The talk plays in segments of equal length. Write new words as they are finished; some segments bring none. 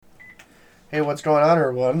Hey, what's going on,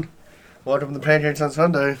 everyone? Welcome to the Pancakes on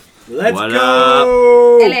Sunday. Let's What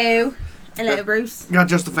go! Hello. Hello, Bruce. Got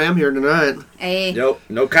just the fam here tonight. Hey. Nope,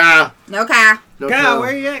 no car. No car. No Kyle, Kyle.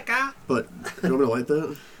 where you at, Kyle? But you want me to light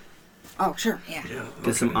that? Oh, sure. Yeah.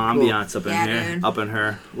 Get some ambiance up in Yeah, here, dude. up in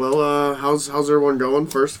her. Well, how's everyone going?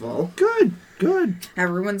 First of all, Good.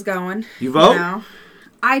 Everyone's going. You vote? know.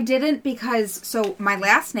 I didn't because, my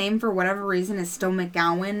last name, for whatever reason, is still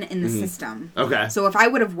McGowan in the system. Okay. So if I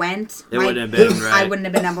would have went, It wouldn't have been right. I wouldn't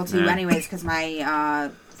have been able to Yeah. anyways because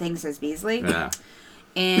my thing says Beasley. Yeah.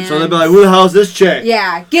 And So they'll be like, "Who the hell is this chick?"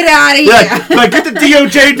 yeah, get out of here. Yeah, like, get the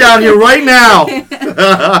DOJ down here right now. And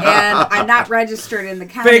I'm not registered in the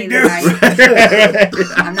county. Fake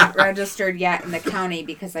news. I'm not registered yet in the county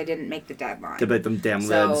because I didn't make the deadline. To bet them damn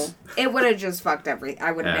So lids. it would have just fucked everything.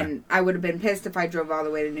 I would have Yeah. been pissed if I drove all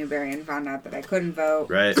the way to Newberry and found out that I couldn't vote.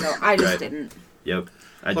 Right. So I just Right. didn't. Yep.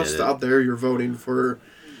 I plus did it. out there, you're voting for.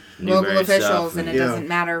 Local Newberry officials, stuff and it Yeah. doesn't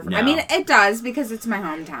matter. No. I mean, it does because it's my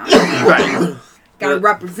hometown. Right. Gotta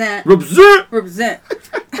represent. Represent. Represent.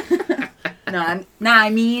 I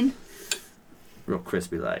mean, Real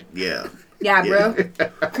crispy like. Yeah. yeah, bro.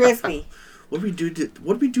 Crispy. What did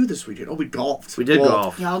we do this weekend? Oh, we golfed. We did Well,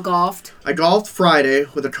 golf. Y'all golfed. I golfed Friday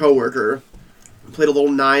with a coworker. Played a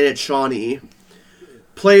little 9 at Shawnee.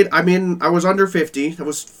 I was under 50. I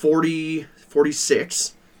was 40,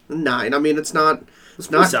 46. 9. I mean, it's not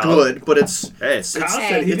pretty solid. good, but it's Hey, it's Kyle Hey,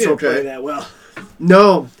 said he it's didn't okay. play that well.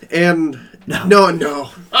 no, and no,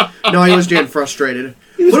 he was getting frustrated.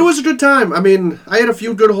 But it was a good time. I mean, I had a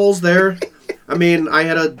few good holes there. I mean, I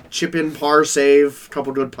had a chip-in par save, a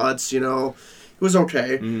couple good putts, It was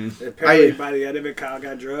okay. Apparently, by the end of it, Kyle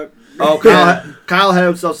got drunk. Oh, Kyle had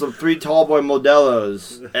himself some 3 tall boy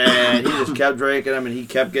Modelo's, and he just kept drinking them, and he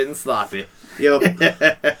kept getting sloppy. Yep.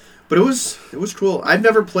 But it was cool. I've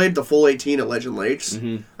never played the full 18 at Legend Lakes.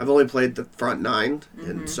 Mhm. I've only played the front 9,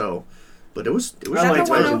 and so, but it was Is I that like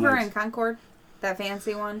the one Legend over Lakes. in Concord? That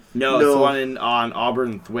fancy one? No, it's the No. one on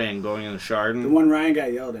Auburn Thwing going in the Chardon. The one Ryan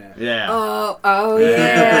got yelled at. Yeah. Oh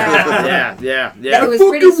yeah. Yeah. It was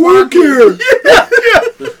pretty swampy.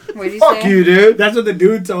 What'd you Fuck say? you, dude. That's what the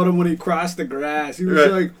dude told him when he crossed the grass. He was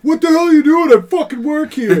Right. like, "What the hell are you doing? I fucking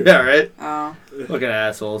work here." Yeah, right? Oh. Fucking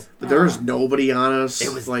assholes. But there was nobody on us.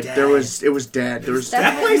 It was like dead. it was dead. There was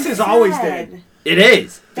That place is always dead. It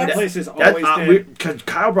is. That place is always dead. Because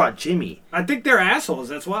Kyle brought Jimmy. I think they're assholes.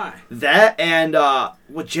 That's why. That and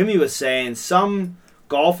what Jimmy was saying, some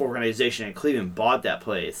golf organization in Cleveland bought that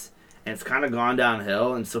place, and it's kind of gone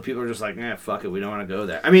downhill, and so people are just like, fuck it, we don't want to go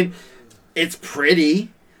there. I mean, it's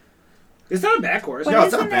pretty. It's not a bad course. But No,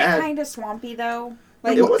 it's isn't not bad. it kind of swampy though?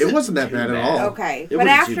 Like, it wasn't that too bad at bad. all. okay, It but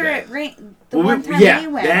wasn't too after bad. it rained, the Well, one time yeah, we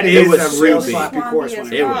went, that it is was a real super sloppy swampy course as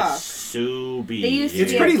when It fuck. was soupy. They used to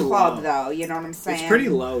It's be pretty a club low. though. You know what I'm saying? It's pretty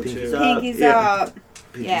low Pinkies too. up. Pinkies Yeah. up.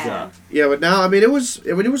 Pinkies Yeah. up. Yeah, but now it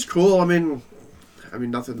was cool. I mean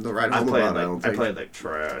nothing to write I home played about. like I don't think. like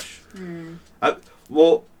trash.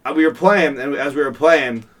 We were playing, and as we were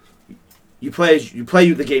playing, you play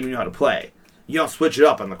the game you know how to play. You don't switch it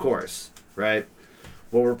up on the course, right?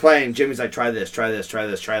 Well, we're playing. Jimmy's like, try this, try this, try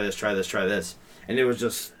this, try this, try this, try this, and it was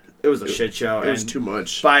a shit show. It was and too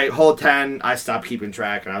much. By hole 10, I stopped keeping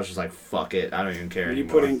track, and I was just like, fuck it, I don't even care You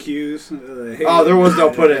anymore. put in cues. Oh, there was no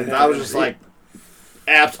put in. I was just like,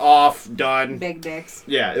 apps off, done. Big dicks.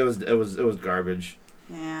 Yeah, it was garbage.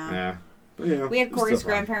 Yeah. Yeah. But, you know, We had it was Corey's still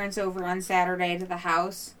fun. grandparents over on Saturday to the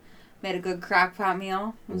house. Made a good crock pot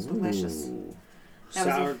meal. It was delicious. Ooh. That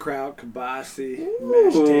was Sauerkraut, kibasi,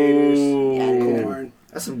 mashed taters, Yeah, dude. corn.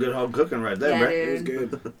 That's some good home cooking right there, Yeah, bro. dude. It was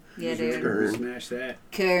good. Yeah, Sure, dude. smash that.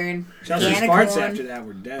 Corn. Chelsea's Can of farts corn. after that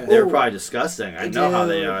were dead. They're probably disgusting. I They know how do.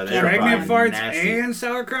 they are. They're Pregnant probably farts nasty. and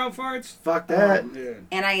sauerkraut farts? Fuck that. Oh, dude.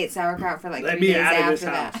 And I ate sauerkraut for like Let 3 me days out of this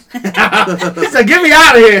after that. He said, get me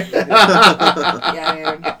out of here.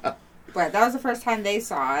 Yeah, dude. But that was the first time they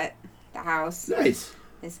saw it. The house. Nice.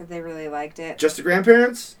 They said they really liked it. Just the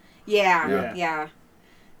grandparents? Yeah. Yeah.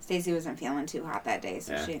 Stacey wasn't feeling too hot that day,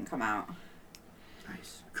 so Yeah. she didn't come out.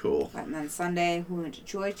 Nice. Cool. But then Sunday, we went to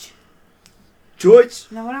church. George?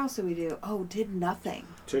 Now, what else did we do? Oh, did nothing.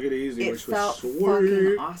 Took it easy, It which was felt sweet.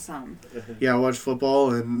 fucking awesome. Yeah, I watched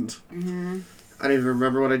football and I didn't even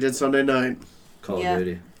remember what I did Sunday night. Call Yeah. of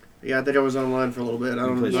Duty. Yeah, I think I was online for a little bit. I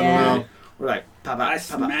don't Yeah. know. We're like, pop I out,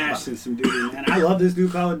 pop out, smashed pop in some duty, man. I love this new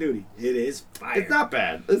Call of Duty. It is fire. It's not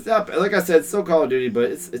bad. It's not bad. Like I said, it's still Call of Duty, but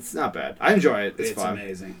it's not bad. I enjoy it. It's fun.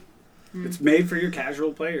 amazing. It's made for your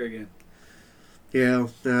casual player again. Yeah,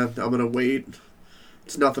 I'm gonna wait.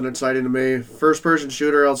 It's nothing exciting to me. First person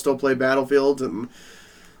shooter, I'll still play Battlefield, and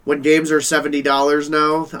when games are $70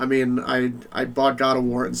 now, I mean, I bought God of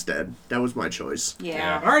War instead. That was my choice.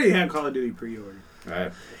 Yeah. I already had Call of Duty pre-order.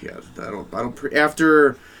 Right. Yeah,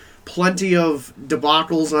 after plenty of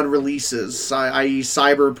debacles on releases, i.e.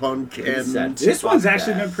 Cyberpunk and This one's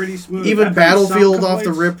actually been pretty smooth. even I've heard some Battlefield off the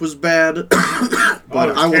complaints. rip was bad.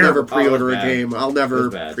 But I will never pre-order a bad. game. I'll It never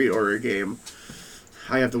was bad. pre-order a game.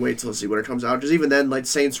 I have to wait till see when it comes out. Because even then, like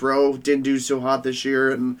Saints Row didn't do so hot this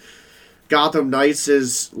year, and Gotham Knights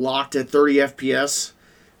is locked at 30 FPS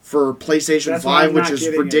for PlayStation That's why 5, I'm which not is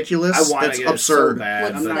getting it. ridiculous. I want That's to get absurd. it so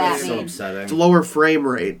bad. What's but that it's so mean? upsetting. It's lower frame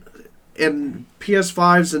rate. And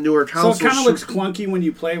PS5s and newer So consoles. it kind of looks clunky when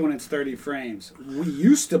you play when it's 30 frames. We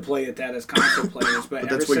used to play at that as console players, but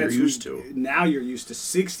that's ever what you're since used to. now you're used to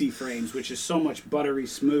 60 frames, which is so much buttery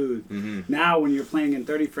smooth. Mm-hmm. Now when you're playing in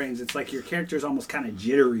 30 frames, it's like your character's almost kind of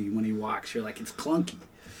jittery when he walks. You're like, it's clunky.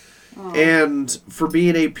 And for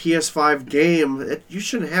being a PS5 game, you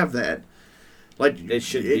shouldn't have that. Like It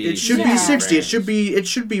should be It should be Yeah. 60. It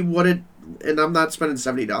should be what it. And I'm not spending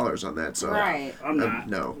 $70 on that. So Right. I'm not.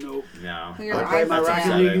 no. Nope. No. You're I right. play my That's Rocket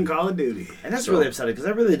upsetting. League and Call of Duty. And that's So- really upsetting because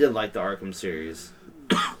I really did like the Arkham series.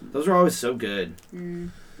 Those were always so good.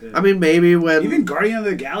 I mean, maybe when Even Guardian of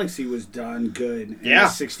the Galaxy was done good. In Yeah.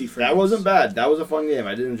 60 frames. That wasn't bad. That was a fun game.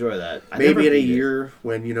 I did enjoy that. I never maybe in a beat it. year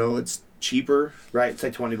when it's cheaper. Right, it's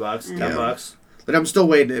like $20, $10. But I'm still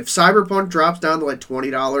waiting. If Cyberpunk drops down to like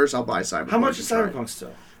 $20, I'll buy Cyberpunk. How much is and try it. Cyberpunk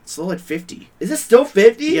still? It's still like 50. Is it still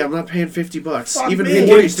 50? Yeah, I'm not paying $50. Fuck Even me. They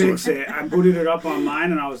 40 did still. fix it. I booted it up on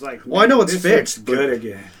mine and I was like, Well, I know "Man, it's this fixed, looks good but-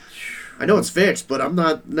 again. I know it's fixed, but I'm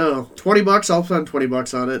not. No, $20. I'll spend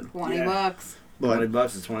 $20 on it. 20 Yeah. bucks. But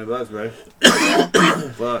 $20 is $20, bro.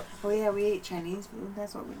 Fuck. Oh yeah, we ate Chinese food.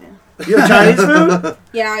 That's what we did. You have Chinese food?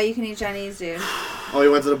 Yeah, you can eat Chinese, dude. oh,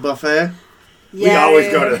 you went to the buffet? Yeah, always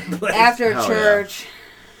dude. go to the place. After Hell church.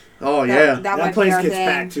 Oh That- yeah. that That might place be our gets thing.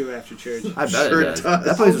 packed too after church. I bet Sure it it does. does.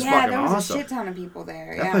 That place is Yeah, fucking there was a awesome. shit ton of people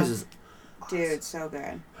there. That Yeah. place is... Dude, so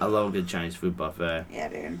good. I love a good Chinese food buffet. Yeah,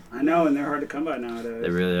 dude. I know, and they're hard to come by nowadays. They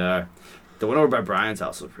really are. The one over by Brian's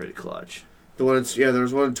house was pretty clutch. The one, there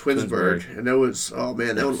was one in Twinsburg, and that was, oh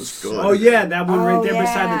man, that one was good. Oh yeah, that one right Oh, there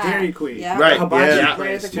beside yeah. the Dairy Queen. Yeah. Right, The hibachi yeah. place,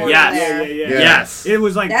 Right at the too. corner Yes. Yeah, there. yeah, yeah. Yeah. Yes. It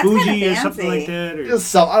was like That's bougie kinda or something like fancy. that. Or... It was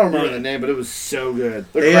so, I don't remember Yeah. the name, but it was so good.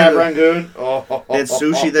 The They crab had- rangoon. Oh, They had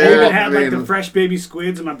sushi They there. even had I like the mean- fresh baby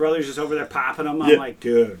squids, and my brother's just over there popping them. I'm Yeah. like,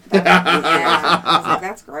 dude. Yeah. I was like,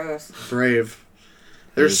 that's gross. Brave.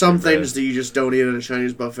 There's is some pretty things bad. that you just don't eat at a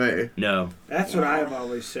Chinese buffet. No. That's what I've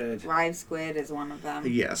always said. Live squid is one of them.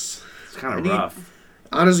 Yes. It's kind I of need- rough.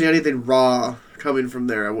 Honestly, anything raw coming from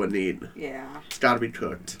there, I wouldn't eat. Yeah. It's got to be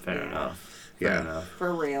cooked. Fair Yeah. enough. Yeah. Fair enough.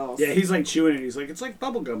 For reals. Yeah, he's like chewing it. He's like, it's like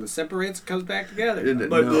bubble gum. It separates, comes back together. It- I'm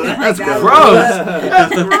like, no. That's God. gross.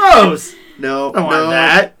 That's gross. No, I don't no, want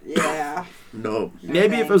that. Yeah. no. No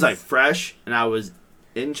Maybe if it was like thanks. fresh and I was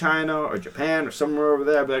in China or Japan or somewhere over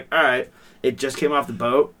there, I'd be like, all right, it just came off the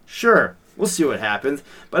boat. Sure, we'll see what happens.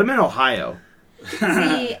 But I'm in Ohio.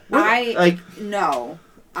 See, I Like, no.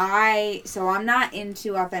 So I'm not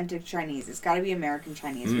into authentic Chinese. It's got to be American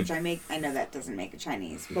Chinese, which I know that doesn't make it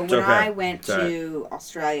Chinese. But It's when okay. I went It's all right. to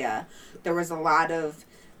Australia, there was a lot of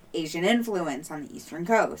Asian influence on the Eastern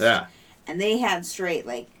Coast. yeah. And they had straight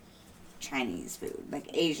like Chinese food, like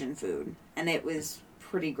Asian food, and it was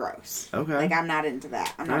pretty gross. Okay. Like I'm not into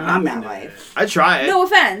that. I'm not I'm into that into life. I'd try it. No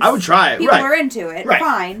offense. I would try it. People Right. are into it. Right.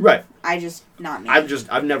 Fine. Right. I just not me.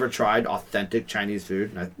 I've never tried authentic Chinese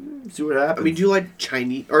food. See what happens. I mean, do you like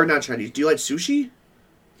Chinese or not Chinese? Do you like sushi?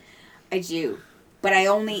 I do, but I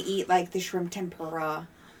only eat like the shrimp tempura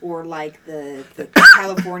or like the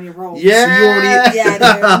California rolls. Yeah. So you won't eat.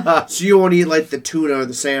 Yeah, dude. So you won't eat like the tuna or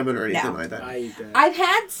the salmon or anything No. like that. I eat that. I've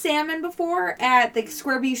had salmon before at the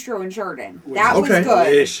Square Bistro in Sheridan. Which That is was okay. good.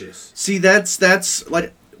 Delicious. See, that's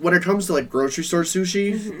like when it comes to like grocery store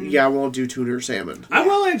sushi. Mm-hmm. Yeah, I won't do tuna or salmon. I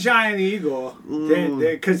will at Giant Eagle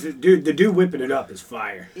because the dude whipping it up is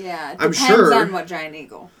fire. Yeah, it I'm depends sure. on what Giant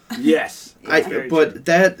Eagle. Yes, That's very true. But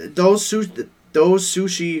those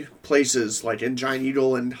sushi places like in Giant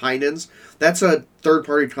Eagle and Heinen's, that's a third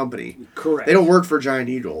party company. correct. They don't work for Giant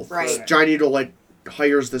Eagle. Right. Giant Eagle like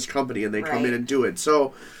hires this company and they come in Right. and do it.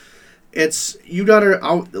 So it's you gotta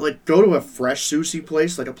go to a fresh sushi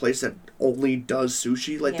place, like a place that only does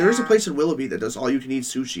sushi. Like there's a Yeah. place in Willoughby that does all you can eat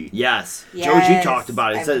sushi. yes. Joe G Yes. talked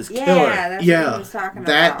about it. He said it's Yeah, killer. that's what Yeah, he was talking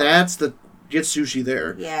that about. that's the get sushi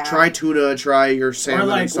there. Yeah. Try tuna, try your or salmon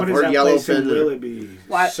like and stuff, what is or that place in yellowfin. Willoughby?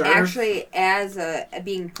 Well, Surf? actually, as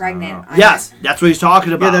being pregnant, I- Yes, that's what he's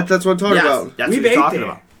talking about. Yeah, that's what I'm talking yes, about. That's We've what he's ate talking there.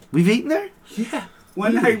 about. We've eaten there? Yeah.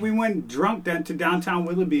 One night we went drunk then to downtown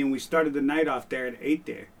Willoughby and we started the night off there and ate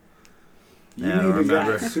there. You Yeah, I don't even got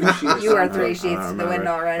remember. sushi. Or You are something. 3 sheets to the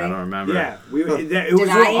window already. I don't remember. Yeah, it was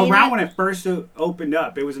I eat around it? when it first opened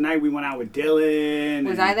up. It was a night we went out with Dylan.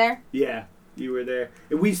 Was and- I there? Yeah, you were there.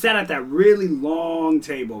 And we sat at that really long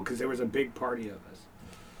table because there was a big party of us.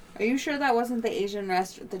 Are you sure that wasn't the Asian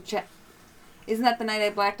restaurant? Isn't that the night I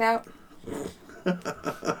blacked out?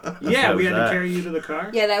 Yeah, what we was had that? to carry you to the car.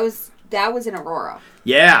 Yeah, that was in Aurora.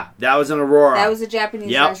 Yeah, that was in Aurora. That was a Japanese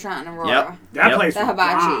Yep. restaurant in Aurora. Yep. That Yep. place The was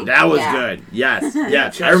hibachi. bomb. That was Yeah. good. Yes. Yes. I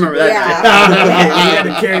Chelsea- remember that. Yeah. We had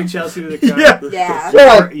to carry Chelsea to the car. Yeah. Yeah.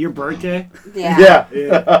 Yeah. Your birthday? Yeah.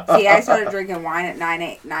 Yeah. See, I started drinking wine at 9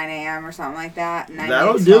 a.m. or something like that. And I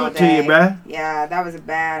That'll mixed do all it to you, day. bruh. Yeah, that was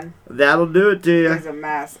bad. That'll do it to It you. was a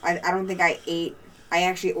mess. I don't think I ate. I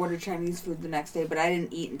actually ordered Chinese food the next day, but I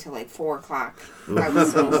didn't eat until like 4 o'clock. I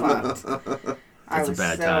was so fucked. I That's a was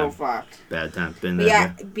bad so time. fucked. Bad time. Been But there.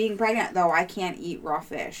 yeah, being pregnant though, I can't eat raw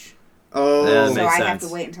fish. Oh, Yeah, that So makes I have sense.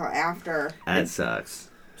 to wait until after. That sucks.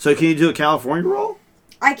 So can you do a California roll?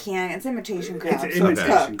 I can. It's imitation crab, It's so an it's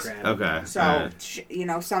imitation cooked. crab. Okay. So, alright.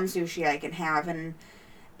 some sushi I can have, and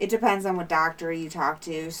it depends on what doctor you talk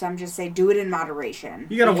to. Some just say do it in moderation.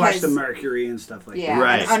 You gotta watch because- the mercury and stuff like Yeah, that.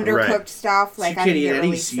 Right, and undercooked right. stuff. Like you I can't can eat get any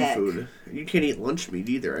really sick. seafood. You can't eat lunch meat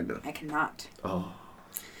either. I know. I cannot. Oh.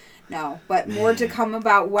 No, but more to come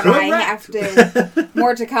about what Correct. I have to.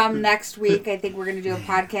 More to come next week. I think we're going to do a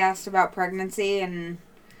podcast about pregnancy, and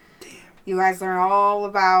you guys learn all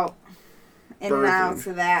about in and Birthing. outs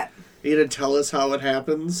of that. You gonna tell us how it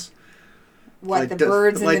happens? What Like the does-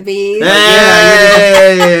 birds and like- the bees.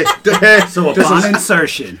 Hey! So Does upon a-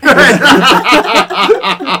 insertion.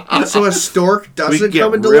 So a stork We doesn't get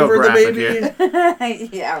come and real deliver the graphic baby? here.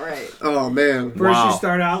 Yeah, right. Oh man. First Wow. you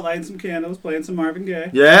start out lighting some candles, playing some Marvin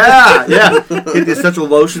Gaye. Yeah, yeah. Get the essential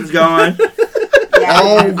lotions going. Yeah.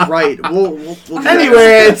 All right. We'll do that.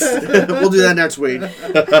 Anyways. We'll do that next week.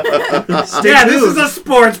 Stay Yeah, tuned. this is a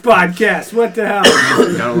sports podcast. What the hell?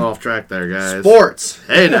 Got a little off track there, guys. Sports.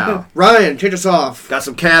 Hey now. Ryan, kick us off. Got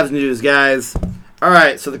some Cavs news, guys. All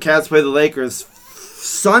right, so the Cavs play the Lakers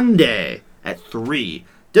Sunday at 3.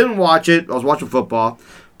 Didn't watch it. I was watching football.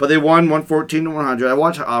 But they won 114-100. I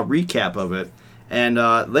watched a recap of it. And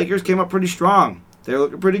Lakers came up pretty strong. They were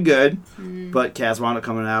looking pretty good. But Cavs wound up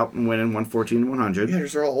coming out and winning 114-100. Yeah,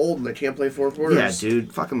 they're all old and they can't play 4 quarters. Yeah,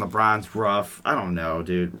 dude. Fucking LeBron's rough. I don't know,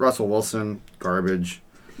 dude. Russell Wilson, garbage.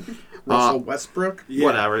 Russell Westbrook. Yeah.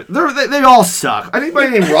 Whatever. They all suck.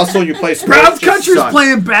 Anybody named Russell you play sports Browns just country's sucks.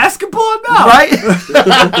 playing basketball now. Right?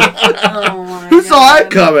 Oh my Who saw God.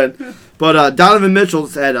 it coming? But Donovan Mitchell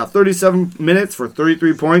had 37 minutes for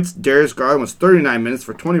 33 points. Darius Garland was 39 minutes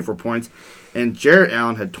for 24 points. And Jarrett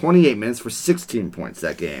Allen had 28 minutes for 16 points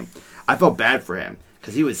that game. I felt bad for him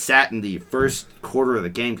because he was sat in the first quarter of the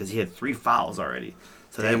game because he had 3 fouls already.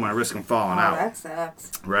 So they didn't want to risk him falling Oh, out. that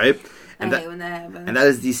sucks. Right? I hate when that happens. And that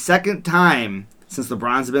is the second time since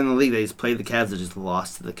LeBron's been in the league that he's played the Cavs that just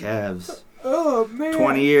lost to the Cavs. Oh man.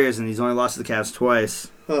 20 years, and he's only lost to the Cavs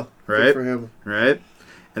twice. Huh. Right? Good for him. Right?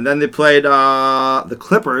 And then they played the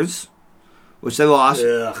Clippers, which they lost.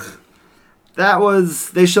 Ugh.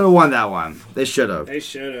 They should have won that one. They should have. They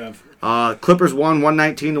should have. Clippers won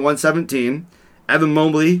 119-117. Evan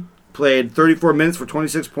Mobley played 34 minutes for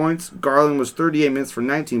 26 points. Garland was 38 minutes for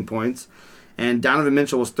 19 points. And Donovan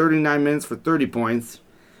Mitchell was 39 minutes for 30 points.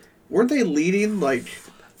 Weren't they leading like?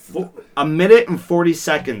 A minute and 40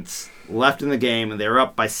 seconds left in the game, and they were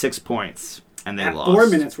up by 6 points. And they At lost. 4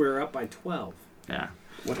 minutes, we were up by 12. Yeah.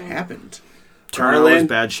 What happened? Turnovers, Garland.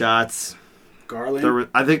 bad shots. Garland. There was,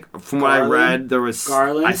 I think, from what I Garland. read, there was.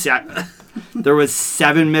 Garland. There was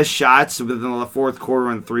 7 missed shots within the fourth quarter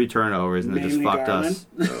and 3 turnovers, and it just Mainly fucked us.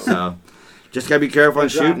 Garland. So, just gotta be careful on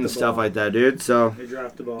They dropped shooting the and stuff ball. like that, dude. So, They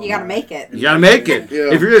dropped the ball. You gotta make it. you gotta make it.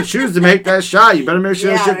 Yeah. If you're gonna choose to make that shot, you better make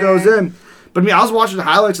sure that Yeah, shit goes man. in. But I mean, I was watching the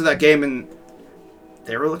highlights of that game, and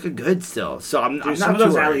they were looking good still. So I'm Dude, not some of too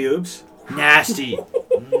those worried. alley oops. Nasty.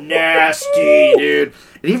 Nasty, dude.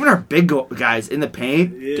 And even our big guys in the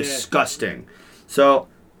paint, Yeah. disgusting. So,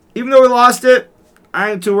 even though we lost it,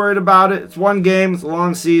 I ain't too worried about it. It's one game. It's a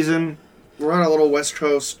long season. We're on a little West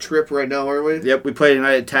Coast trip right now, aren't we? Yep, we play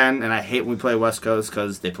tonight at 10, and I hate when we play West Coast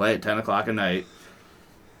because they play at 10 o'clock at night.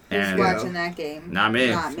 Who's And watching that game? Not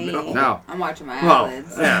me. Not me. No. I'm watching my Well,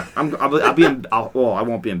 eyelids. yeah, I'll be in. Well, I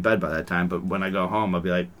won't be in bed by that time. But when I go home, I'll be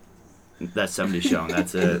like, "That 70's show, and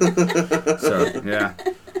that's it." So yeah.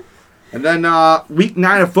 And then week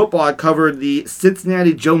 9 of football, I covered the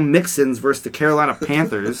Cincinnati Joe Mixons versus the Carolina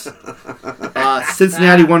Panthers.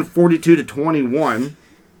 Cincinnati won 42-21.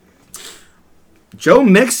 Joe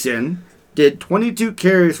Mixon did 22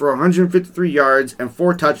 carries for 153 yards and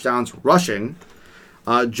 4 touchdowns rushing.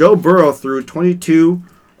 Joe Burrow threw 22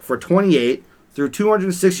 for 28, threw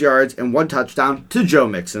 206 yards and 1 touchdown to Joe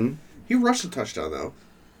Mixon. He rushed a touchdown, though.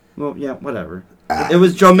 Well, yeah, whatever. It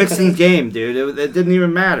was Joe Mixon's game, dude. It didn't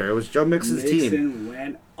even matter. It was Joe Mixon's team. Mixon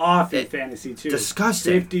went off in fantasy, too.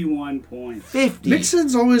 Disgusting. 51 points. 50.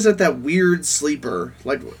 Mixon's always at that weird sleeper.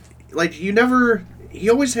 Like you never... He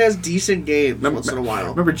always has decent games once in a while.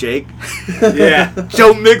 Remember Jake? Yeah.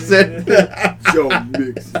 Joe Mixon. Joe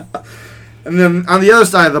Mixon. And then on the other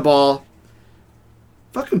side of the ball,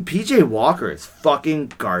 fucking PJ Walker is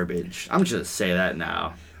fucking garbage. I'm just going to say that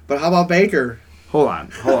now. But how about Baker? Hold on.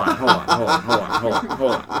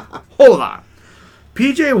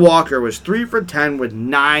 PJ Walker was 3 for 10 with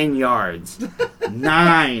 9 yards.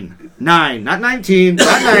 9. Not 19,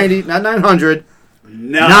 not 90, not 900.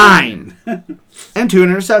 9. And 2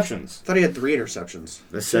 interceptions. I thought he had 3 interceptions.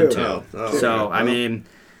 This said 2. Oh. So, I mean,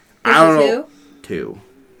 This I don't was know. who? 2.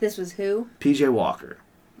 This was who? PJ Walker.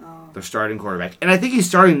 Oh, Their starting quarterback. And I think he's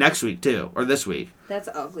starting next week, too. Or this week. that's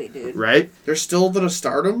ugly, dude. Right? They're still going to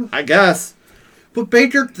start him? I guess. But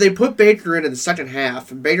they put Baker in the second half,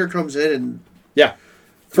 and Baker comes in and... Yeah.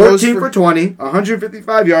 throws 14 for 20,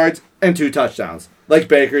 155 yards, and 2 touchdowns. Like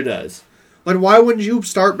Baker does. Like, why wouldn't you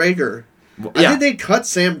start Baker? I Yeah. think they cut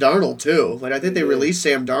Sam Darnold, too. Like, I think they released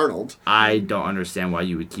Sam Darnold. I don't understand why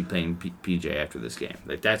you would keep playing PJ after this game.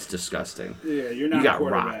 Like, that's disgusting. Yeah, you're not You a got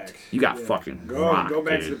quarterback. rocked. You got fucking Go rocked,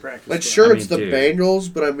 back dude. to the practice Like, squad. sure, I it's mean, the dude.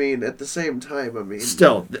 Bengals, but I mean, at the same time, I mean...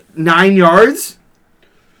 Still, 9 yards?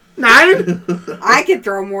 9? I could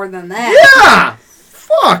throw more than that. Yeah!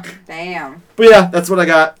 Fuck! Damn. But yeah, that's what I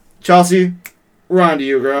got. Chelsea, we're on to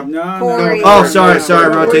you, girl. No, Corey. Oh, sorry,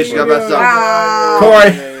 rotation got messed up. Ah.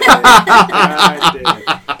 Corey.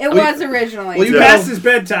 It was originally. Well, you Yeah. Past his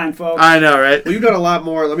bedtime, folks. I know, right? Well, you've done a lot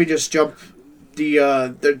more. Let me just jump.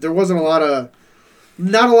 There wasn't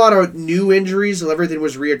not a lot of new injuries. Everything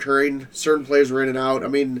was reoccurring. Certain players were in and out. I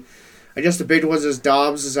mean, I guess the big ones is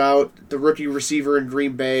Dobbs is out. The rookie receiver in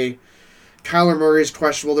Green Bay. Kyler Murray is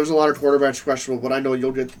questionable. There's a lot of quarterbacks questionable, but I know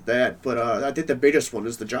you'll get to that. But I think the biggest one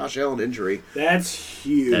is the Josh Allen injury. That's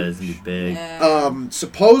huge. That is big. Yeah.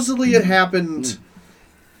 Supposedly it happened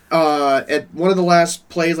at one of the last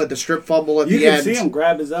plays, like the strip fumble at You the can end. see him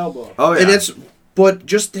grab his elbow. Oh, yeah. But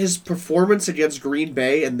just his performance against Green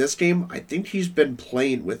Bay in this game, I think he's been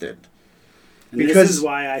playing with it. And because this is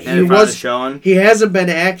why I and he it hear finally was- showing. He hasn't been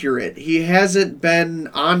accurate. He hasn't been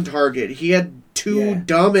on target. He had 2 Yeah.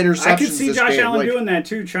 dumb interceptions. I could see this Josh game. Allen Like, doing that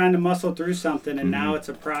too, trying to muscle through something, and now it's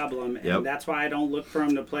a problem. And Yep. that's why I don't look for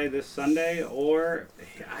him to play this Sunday, or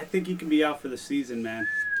I think he can be out for the season, man.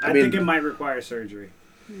 I mean- think it might require surgery.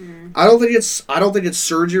 I don't think it's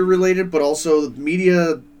surgery related, but also the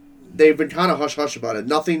media, they've been kind of hush hush about it.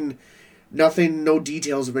 Nothing. No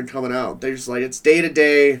details have been coming out. They're just like, it's day to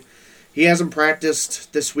day. He hasn't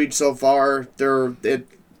practiced this week so far. They're at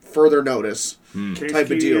further notice. Case Type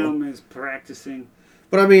of deal. Keenum is practicing.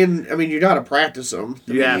 But I mean, you got to practice them.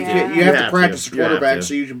 You have to. Yeah. You have to practice a You have quarterback to.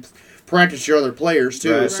 so you can practice your other players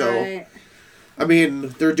too. Right. So Right. I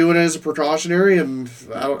mean, they're doing it as a precautionary, and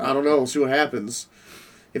I don't know. We'll see what happens.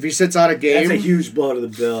 If he sits out a game, That's a huge blow to the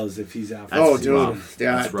Bills if he's out. For Oh, the dude. season. Rough.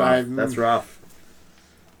 Yeah, That's rough. That's rough.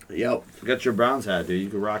 Yep. Forget your Browns hat, dude. You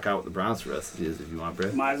can rock out with the Browns for the rest of the season if you want,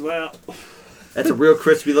 bro. Might as well. That's a real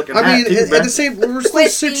crispy looking hat. I mean, too, at bro. the same, we're still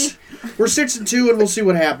Crispy. We're 6-2, and we'll see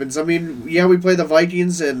what happens. I mean, yeah, we play the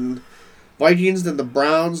Vikings, then the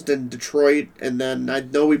Browns, then Detroit, and then I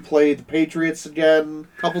know we play the Patriots again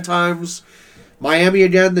a couple times, Miami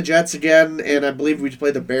again, the Jets again, and I believe we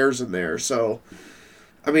play the Bears in there. So,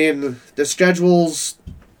 I mean, the schedule's.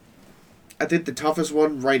 I think the toughest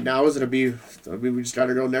one right now is going to be. I mean, we just got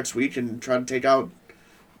to go next week and try to take out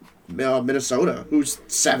Minnesota, who's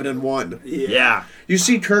 7-1. Yeah. You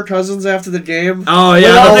see Kirk Cousins after the game? Oh, With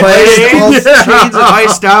yeah. all the the plane. chains and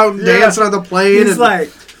iced out and Yeah. dancing on the plane. He's and, like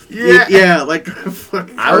yeah, like fuck.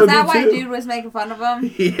 I Was would that be why too. dude was making fun of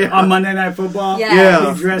him? Yeah, on Monday Night Football. Yeah.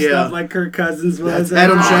 Yeah. He dressed Yeah. up like Kirk Cousins was. That's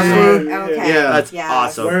Adam and- Scheffler. Okay. Yeah. That's Yes.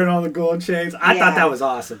 awesome. Wearing all the gold chains. I Yeah. thought that was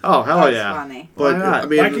awesome. Oh, hell That's yeah. funny. but Why not? I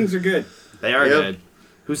mean, Vikings are good. They are Yep. good.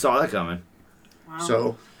 Who saw that coming? Wow.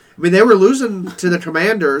 so I mean they were losing to the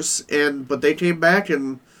Commanders, but they came back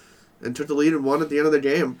and took the lead and won at the end of the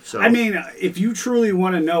game. So I mean, if you truly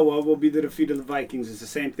want to know what will be the defeat of the Vikings, it's the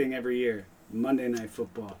same thing every year. Monday Night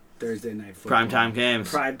Football, Thursday Night Football. Primetime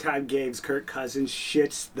games. Primetime games. Kirk Cousins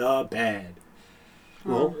shits the bed.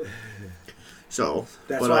 well, so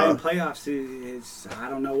That's but, why in playoffs, it's I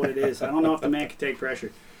don't know what it is. I don't know if the man can take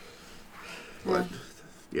pressure.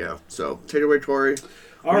 yeah. So take it away, Corey.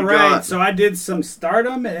 All We right, got- so I did some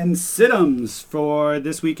stardom and situms for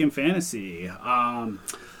this week in fantasy.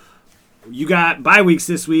 You got bye weeks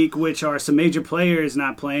this week, which are some major players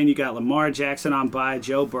not playing. You got Lamar Jackson on bye,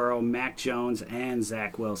 Joe Burrow, Mac Jones, and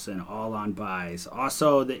Zach Wilson all on byes.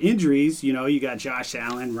 Also, the injuries, you got Josh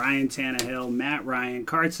Allen, Ryan Tannehill, Matt Ryan,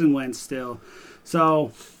 Carson Wentz still.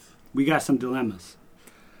 So we got some dilemmas.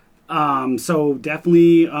 So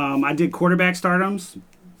definitely, I did quarterback stardoms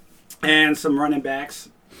and some running backs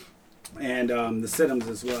and the sit-ems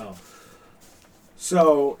as well.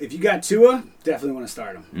 So, if you got Tua, definitely want to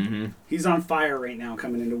start him. Mm-hmm. He's on fire right now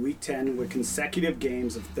coming into Week 10 with consecutive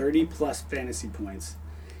games of 30-plus fantasy points.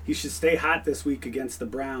 He should stay hot this week against the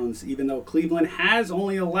Browns, even though Cleveland has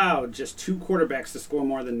only allowed just 2 quarterbacks to score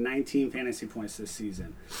more than 19 fantasy points this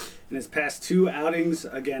season. In his past 2 outings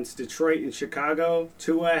against Detroit and Chicago,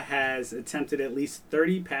 Tua has attempted at least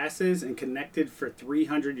 30 passes and connected for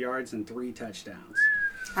 300 yards and 3 touchdowns.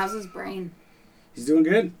 How's his brain? He's doing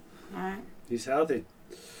good. All right. He's healthy.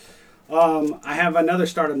 I have another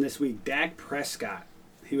stardom this week, Dak Prescott.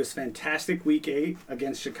 He was fantastic Week 8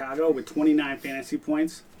 against Chicago with 29 fantasy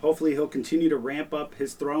points. Hopefully he'll continue to ramp up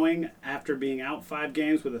his throwing after being out 5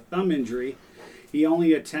 games with a thumb injury. He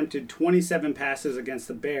only attempted 27 passes against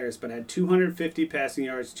the Bears, but had 250 passing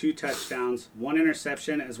yards, 2 touchdowns, 1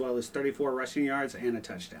 interception, as well as 34 rushing yards and a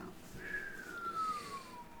touchdown.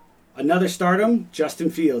 Another stardom, Justin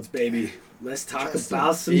Fields, baby. Let's talk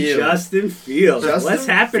about some Justin Fields. What's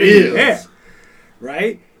happening there?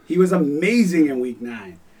 Right? He was amazing in Week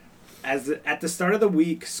 9. At the start of the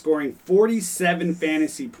week, scoring 47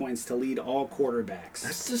 fantasy points to lead all quarterbacks.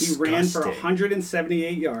 That's disgusting. He ran for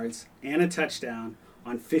 178 yards and a touchdown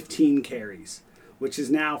on 15 carries, which is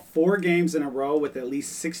now 4 games in a row with at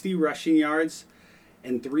least 60 rushing yards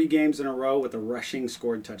and 3 games in a row with a rushing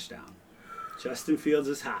scored touchdown. Justin Fields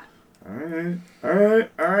is hot. All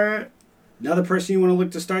right. Another person you want to look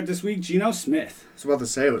to start this week, Geno Smith. I was about to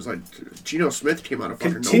say, it was like Geno Smith came out of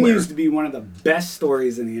fucking Continues nowhere. to be one of the best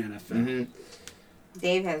stories in the NFL. Mm-hmm.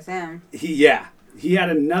 Dave has him. He had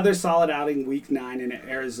another solid outing Week 9 in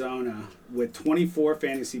Arizona with 24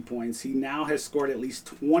 fantasy points. He now has scored at least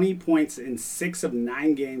 20 points in 6 of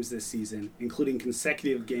 9 games this season, including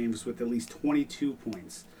consecutive games with at least 22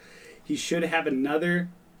 points. He should have another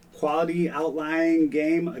quality outlying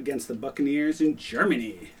game against the Buccaneers in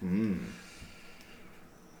Germany.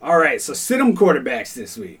 All right, so sit-em quarterbacks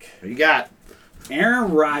this week. What you got?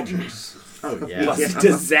 Aaron Rodgers Oh, yeah. was a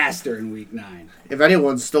disaster in Week 9. If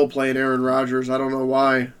anyone's still playing Aaron Rodgers, I don't know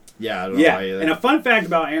why. Yeah, I don't know why either. And a fun fact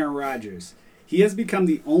about Aaron Rodgers, he has become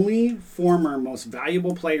the only former most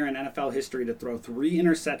valuable player in NFL history to throw 3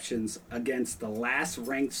 interceptions against the last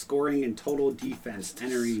ranked scoring and total defense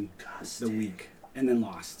entering the week, and then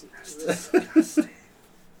lost.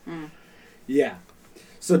 Yeah.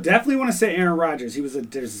 So definitely want to say Aaron Rodgers. He was a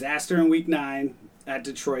disaster in Week 9 at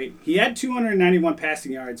Detroit. He had 291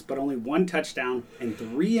 passing yards, but only 1 touchdown and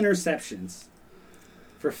 3 interceptions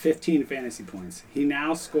for 15 fantasy points. He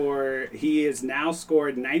has now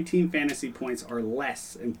scored 19 fantasy points or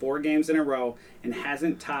less in 4 games in a row and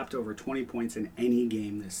hasn't topped over 20 points in any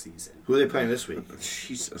game this season. Who are they playing this week?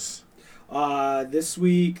 Jesus. This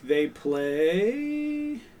week they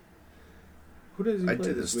play... Who does he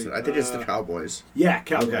play this week? I think it's the Cowboys. Yeah,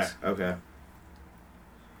 Cowboys. Okay.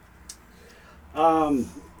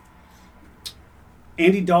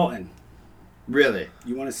 Andy Dalton. Really?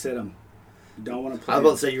 You want to sit him. You don't want to play I was about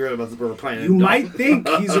him. to say you were about to playing. You might think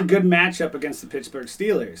he's a good matchup against the Pittsburgh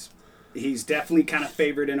Steelers. He's definitely kind of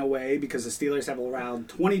favored in a way because the Steelers have around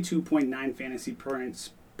 22.9 fantasy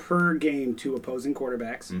points per game to opposing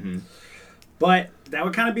quarterbacks. Mm-hmm. But that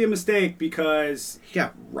would kind of be a mistake because He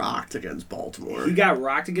got rocked against Baltimore. he got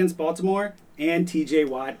rocked against Baltimore, and TJ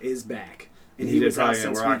Watt is back. And he was out probably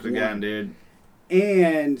since get rocked week again, 1. dude.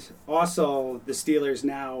 And also, the Steelers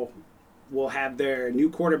now will have their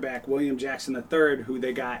new quarterback, William Jackson III, who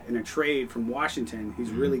they got in a trade from Washington.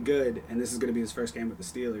 He's really good, and this is going to be his first game with the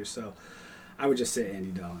Steelers. So I would just sit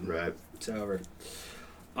Andy Dalton. Right. It's over.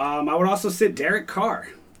 I would also sit Derek Carr.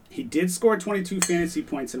 He did score 22 fantasy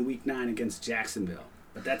points in Week 9 against Jacksonville.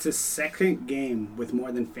 But that's his second game with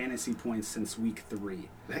more than fantasy points since Week 3.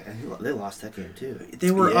 They lost that game, too.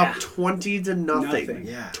 They were Yeah. up 20-0.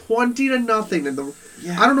 Yeah. 20-0. And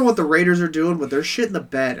Yeah. I don't know what the Raiders are doing, but they're shit in the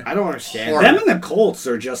bed. I don't understand. Hard. Them and the Colts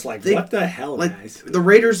are just like, They- what the hell, Like guys? the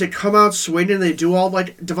Raiders, they come out swinging. They do all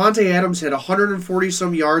like Devontae Adams had 140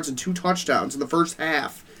 some yards and 2 touchdowns in the first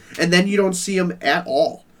half, and then you don't see him at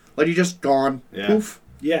all. Like he just gone. Yeah. Poof.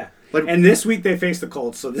 Yeah. Like- And this week they face the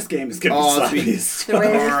Colts, so this game is going to Oh, be it's sloppy.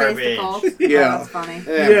 The Raiders face the Garbage. Colts. Yeah. That's funny.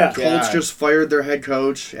 Yeah. Colts just fired their head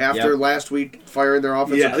coach after Yep. last week firing their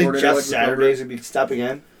offensive Yeah, I think coordinator. Jeff Saturday's going to be stepping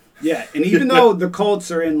in. Yeah, and even though the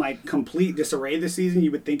Colts are in like complete disarray this season,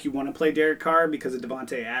 you would think you want to play Derek Carr because of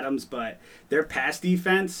Devontae Adams, but their pass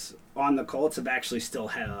defense on the Colts have actually still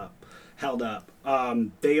held up.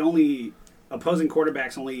 Opposing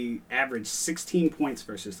quarterbacks only average 16 points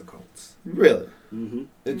versus the Colts. Really? Mm-hmm.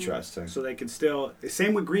 Interesting. So they could still.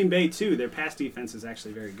 Same with Green Bay too. Their pass defense is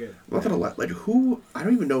actually very good. I'm not gonna lie. Like who? I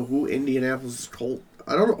don't even know who Indianapolis Colts.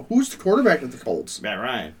 I don't know who's the quarterback of the Colts. Matt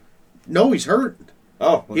Ryan. No, he's hurt.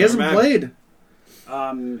 Oh, well, he hasn't played.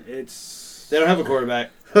 It's they don't have a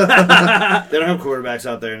quarterback. They don't have quarterbacks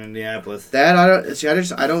out there in Indianapolis. That I don't see.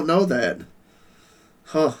 I don't know that.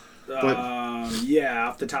 Huh? Yeah,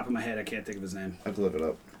 off the top of my head, I can't think of his name. I have to look it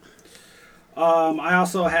up. I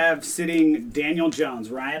also have sitting Daniel Jones.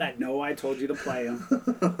 Ryan, I know I told you to play him,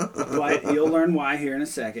 but you'll learn why here in a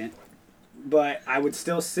second. But I would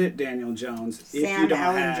still sit Daniel Jones if you don't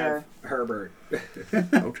have Herbert.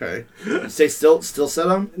 Okay. You say still sit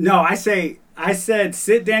him? No, I said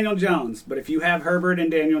sit Daniel Jones, but if you have Herbert and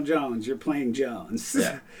Daniel Jones, you're playing Jones.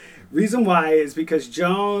 Yeah. Reason why is because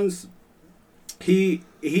Jones, he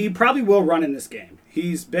probably will run in this game.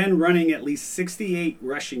 He's been running at least 68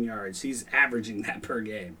 rushing yards. He's averaging that per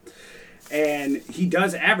game. And he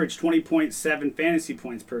does average 20.7 fantasy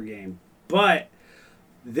points per game. But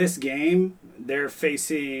this game, they're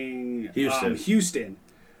facing Houston,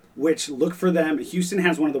 which look for them. Houston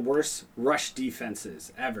has one of the worst rush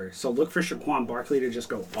defenses ever. So look for Saquon Barkley to just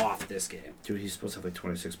go off this game. Dude, he's supposed to have like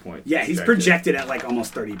 26 points. Yeah, he's projected at like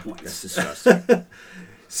almost 30 points. That's disgusting.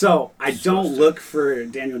 So I don't look for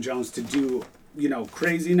Daniel Jones to do,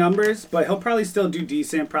 crazy numbers, but he'll probably still do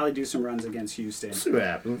decent, probably do some runs against Houston. See what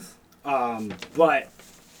happens. But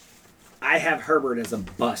I have Herbert as a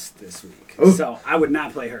bust this week. Ooh. So I would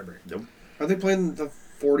not play Herbert. Nope. Are they playing the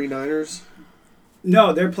 49ers?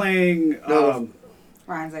 No, they're playing...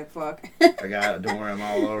 Ryan's like, fuck. I got it. Don't worry, I'm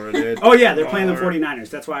all over it, dude. Oh, yeah, they're playing the 49ers.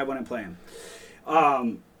 That's why I wouldn't play them.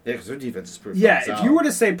 Yeah, because their defense is pretty if you were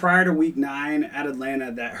to say prior to Week 9 at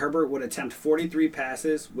Atlanta that Herbert would attempt 43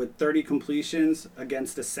 passes with 30 completions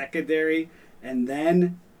against the secondary and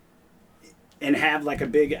have like a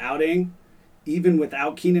big outing, even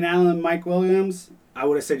without Keenan Allen and Mike Williams, I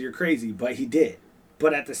would have said you're crazy, but he did.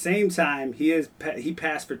 But at the same time, he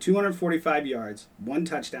passed for 245 yards, 1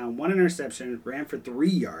 touchdown, 1 interception, ran for 3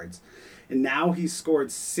 yards, and now he's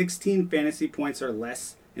scored 16 fantasy points or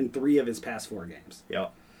less in 3 of his past 4 games.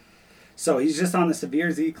 Yep. So he's just on the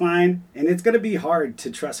severe decline, and it's going to be hard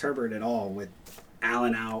to trust Herbert at all with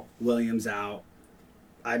Allen out, Williams out.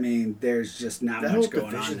 I mean, there's just not much going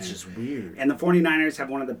on there. That whole division's just weird. And the 49ers have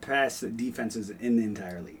one of the best defenses in the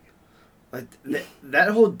entire league. Like that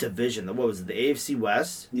whole division, what was it, the AFC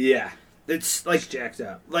West? Yeah. It's like it's jacked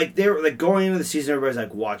up. Like they were like going into the season, everybody's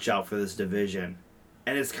like, watch out for this division.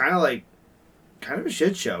 And it's kind of a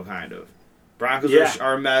shit show, kind of. Broncos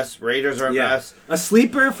are a mess. Raiders are a mess. A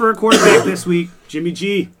sleeper for a quarterback this week, Jimmy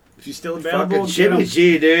G. If he's still available, fucking Jimmy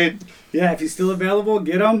G, dude. Yeah, if he's still available,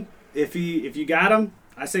 get him. If you got him,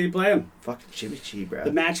 I say you play him. Fucking Jimmy G, bro.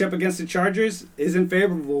 The matchup against the Chargers isn't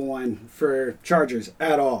favorable one for Chargers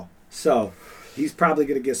at all. So he's probably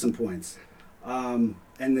going to get some points.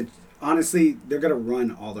 Honestly, they're going to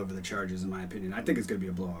run all over the Chargers, in my opinion. I think it's going to be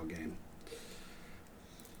a blowout game.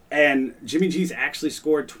 And Jimmy G's actually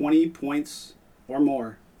scored 20 points or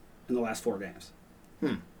more in the last 4 games.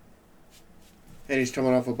 And he's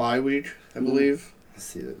coming off a bye week, I believe. Let's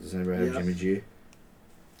see. Does anybody have Jimmy G?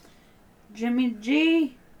 Jimmy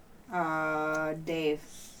G? Dave.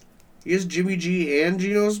 He has Jimmy G and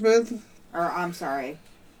Geno Smith? Or, I'm sorry.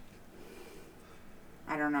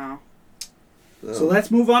 I don't know. So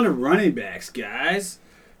let's move on to running backs, guys.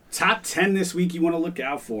 Top 10 this week you want to look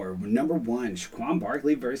out for. Number 1, Saquon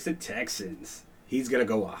Barkley versus the Texans. He's going to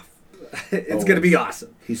go off. It's going to be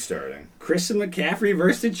awesome. He's starting. Christian McCaffrey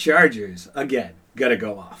versus the Chargers. Again, going to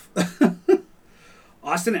go off.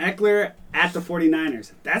 Austin Eckler at the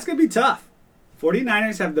 49ers. That's going to be tough.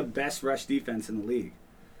 49ers have the best rush defense in the league.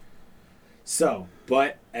 So,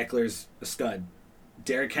 but Eckler's a stud.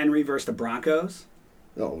 Derrick Henry versus the Broncos.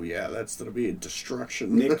 Oh, yeah, that's going to be a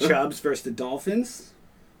destruction. Nick Chubbs versus the Dolphins.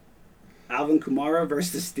 Alvin Kamara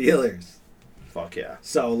versus the Steelers. Fuck yeah.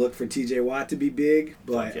 So look for TJ Watt to be big,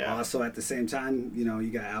 but also at the same time, you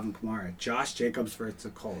got Alvin Kamara. Josh Jacobs versus the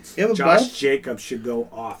Colts. Yeah, Josh Jacobs should go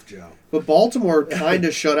off, Joe. But Baltimore kind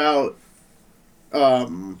of shut out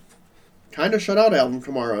Alvin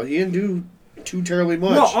Kamara. He didn't do too terribly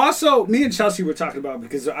much. Well, also, me and Chelsea were talking about,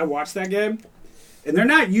 because I watched that game, and they're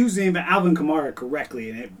not using Alvin Kamara correctly,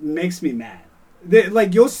 and it makes me mad.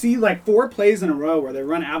 You'll see 4 plays in a row where they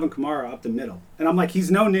run Alvin Kamara up the middle. And I'm like, he's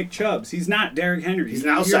no Nick Chubbs. He's not Derrick Henry. He's an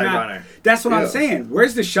outside runner. That's what I'm saying.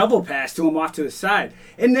 Where's the shovel pass to him off to the side?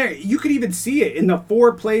 And there, you could even see it in the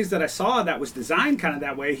 4 plays that I saw that was designed kind of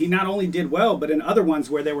that way. He not only did well, but in other ones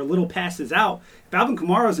where there were little passes out, if Alvin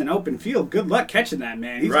Kamara's in open field, good luck catching that,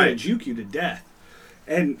 man. He's going to juke you to death.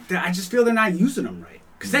 And I just feel they're not using him right.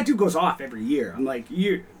 Because that dude goes off every year. I'm like,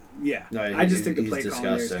 yeah. No, I just think the play calling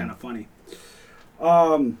there is kind of funny.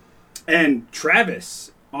 And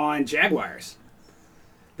Travis on Jaguars.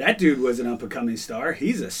 That dude was an up-and-coming star.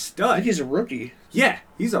 He's a stud. I think he's a rookie. Yeah,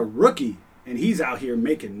 he's a rookie. And he's out here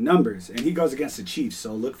making numbers. And he goes against the Chiefs,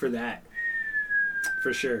 so look for that.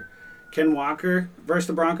 For sure. Ken Walker versus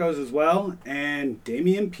the Broncos as well. And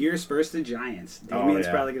Dameon Pierce versus the Giants. Damien's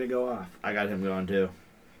probably going to go off. I got him going, too.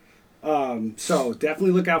 So definitely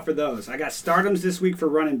look out for those. I got stardoms this week for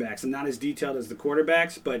running backs. I'm not as detailed as the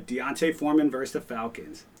quarterbacks, but Deontay Foreman versus the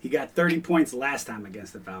Falcons. He got 30 points last time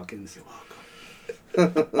against the Falcons. You're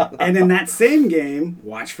welcome. And in that same game,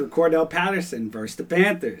 watch for Cordell Patterson versus the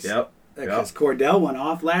Panthers. Yep. Because Cordell went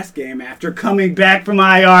off last game after coming back from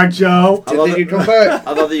IR, Joe. I love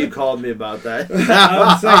that you called me about that.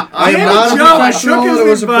 I am not a professional. It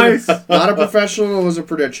was not a professional. It was a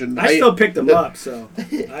prediction. I still picked him up, so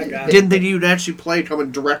I got it. Didn't think you'd actually play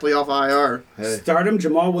coming directly off IR. Hey. Start him,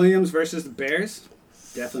 Jamal Williams versus the Bears.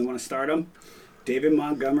 Definitely want to start him. David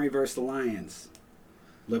Montgomery versus the Lions.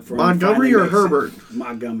 Look for Montgomery or Herbert?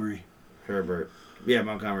 Montgomery. Herbert. Yeah,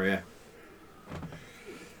 Montgomery, yeah.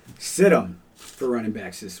 Sit him for running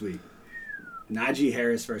backs this week. Najee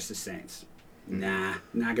Harris versus the Saints. Nah,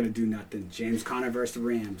 not going to do nothing. James Conner versus the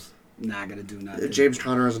Rams. Not going to do nothing. James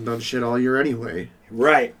Conner hasn't done shit all year anyway.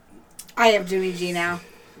 Right. I have Jimmy G now.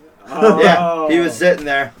 Oh. Yeah, he was sitting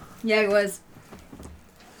there. Yeah, he was.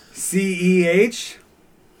 CEH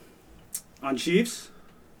on Chiefs.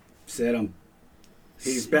 Sit him.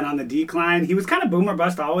 He's been on the decline. He was kind of boomer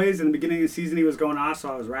bust always. In the beginning of the season, he was going off,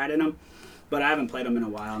 so I was riding him. But I haven't played him in a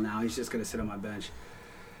while now. He's just going to sit on my bench.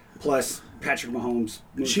 Plus, Patrick Mahomes.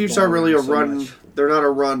 Chiefs aren't really a run. Much. They're not a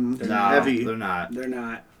run heavy. They're not. They're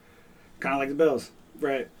not. Kind of like the Bills.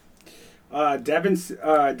 Right. Devin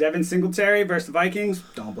Singletary versus the Vikings.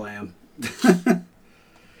 Don't play him.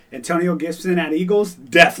 Antonio Gibson at Eagles.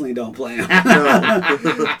 Definitely don't play him.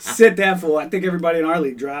 Sit that fool. I think everybody in our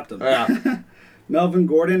league dropped him. Yeah. Melvin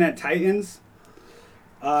Gordon at Titans.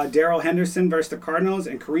 Darrell Henderson versus the Cardinals,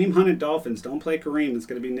 and Kareem Hunt at Dolphins. Don't play Kareem. It's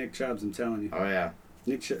going to be Nick Chubbs, I'm telling you. Oh, yeah.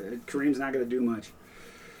 Kareem's not going to do much.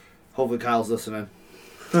 Hopefully Kyle's listening.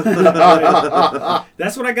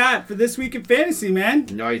 That's what I got for this week in fantasy, man.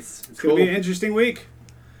 Nice. It's going to be an interesting week.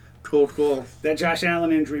 Cool. That Josh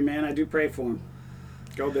Allen injury, man, I do pray for him.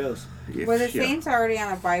 Go Bills. Were the Saints already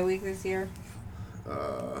on a bye week this year?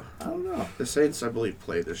 I don't know. The Saints, I believe,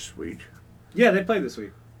 play this week. Yeah, they play this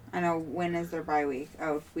week. I know. When is their bye week?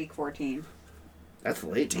 Oh, week 14. That's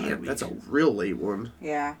late. Damn, that's a real late one.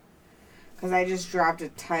 Yeah. Because I just dropped a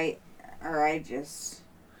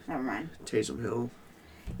never mind. Taysom Hill.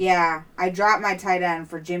 Yeah, I dropped my tight end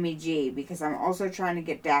for Jimmy G because I'm also trying to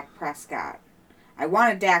get Dak Prescott. I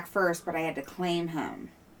wanted Dak first, but I had to claim him.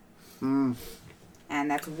 And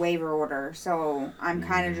that's waiver order, so I'm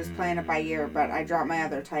kind of just playing it by ear, but I dropped my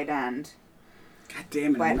other tight end. God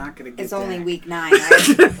damn it, but I'm not going to get it's Dak. only week 9.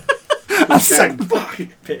 I'm saying, fuck.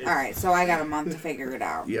 Alright, so I got a month to figure it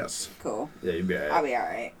out. Yes. Cool. Yeah, you'll be alright. I'll be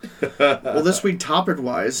alright. Well, this week,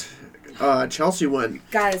 topic-wise, Chelsea went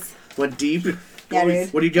deep. Yeah,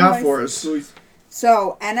 dude. What do you got for us?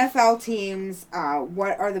 So, NFL teams,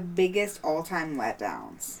 what are the biggest all-time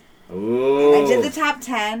letdowns? Ooh. I did the top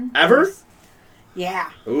 10. Ever?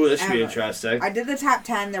 Yeah. Ooh, this should be interesting. I did the top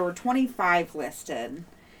 10. There were 25 listed.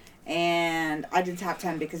 And I did top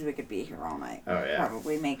 10 because we could be here all night. Oh, yeah.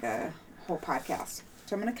 Probably make a whole podcast.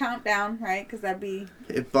 So I'm going to count down, right? Because that'd be...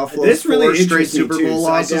 If Buffalo's really straight Super Bowl so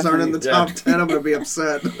losses aren't in the top 10, I'm going to be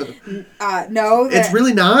upset. No. It's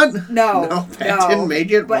really not? No. Pat didn't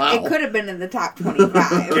make it? But wow. it could have been in the top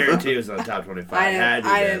 25. Guarantee it was in the top 25. I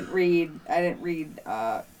didn't read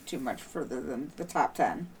too much further than the top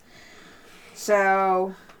 10.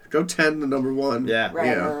 So... Go 10 to number 1. Yeah.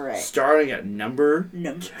 Right. Starting at number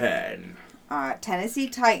 10. Tennessee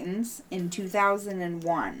Titans in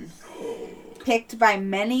 2001. Picked by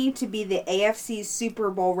many to be the AFC's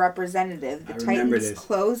Super Bowl representative, the Titans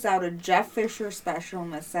closed out a Jeff Fisher special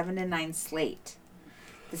in a 7-9 slate.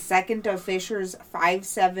 The second of Fisher's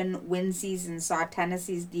 5-7 win season saw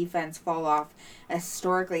Tennessee's defense fall off a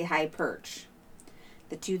historically high perch.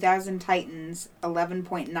 The 2000 Titans,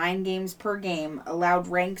 11.9 games per game, allowed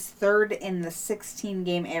ranks third in the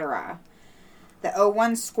 16-game era. The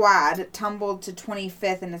 0-1 squad tumbled to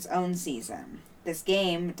 25th in its own season. This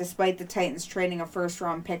game, despite the Titans trading a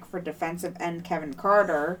first-round pick for defensive end Kevin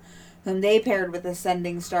Carter, whom they paired with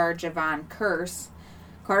ascending star Javon Curse,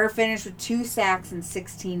 Carter finished with 2 sacks in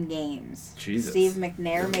 16 games. Jesus. Steve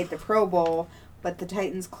McNair made the Pro Bowl, but the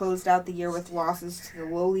Titans closed out the year with losses to the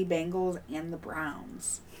lowly Bengals and the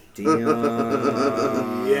Browns.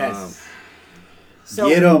 Damn. Yes. So,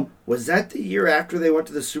 Get 'em. Was that the year after they went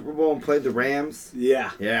to the Super Bowl and played the Rams?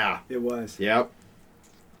 Yeah. Yeah. It was. Yep.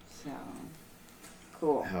 So,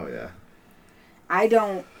 cool. Hell yeah. I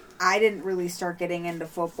didn't really start getting into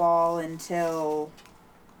football until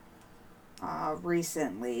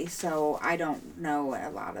recently, so I don't know a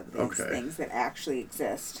lot of these things that actually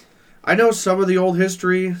exist. I know some of the old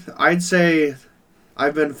history. I'd say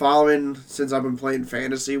I've been following since I've been playing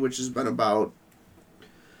fantasy, which has been about,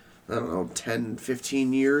 I don't know, 10,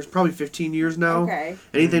 15 years. Probably 15 years now. Okay.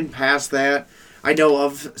 Anything past that, I know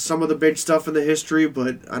of some of the big stuff in the history,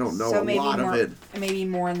 but I don't know a lot of it. Maybe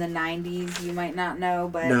more in the 90s, you might not know,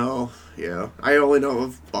 but... No, yeah. I only know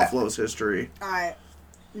of Buffalo's history.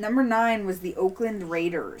 Number 9 was the Oakland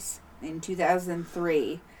Raiders in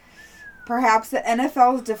 2003. Perhaps the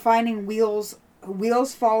NFL's defining wheels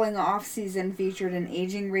falling off season featured an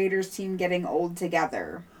aging Raiders team getting old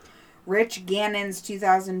together. Rich Gannon's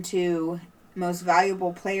 2002 most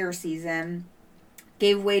valuable player season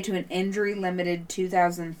gave way to an injury-limited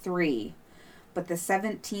 2003, but the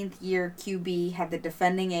 17th year QB had the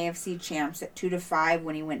defending AFC champs at 2-5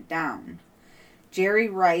 when he went down. Jerry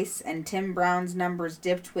Rice and Tim Brown's numbers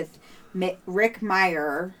dipped with Rick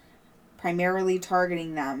Meyer primarily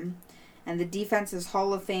targeting them, and the defense's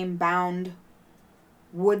Hall of Fame bound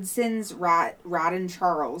Woodson's Rod and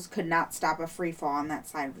Charles could not stop a free fall on that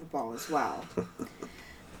side of the ball as well.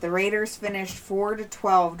 The Raiders finished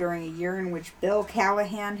 4-12 during a year in which Bill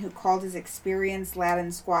Callahan, who called his experienced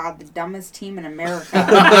Latin squad the dumbest team in America,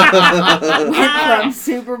 went from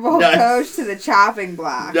Super Bowl coach to the chopping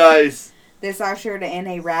block. Nice. This ushered in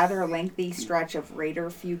a rather lengthy stretch of Raider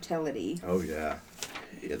futility. Oh, yeah.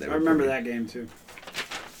 I remember that game, too.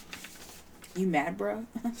 You mad, bro?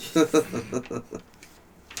 Where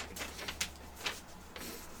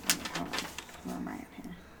am I at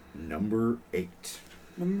here? Number 8.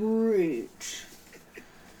 Number 8.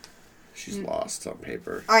 She's lost on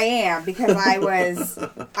paper. I am, because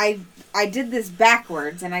I did this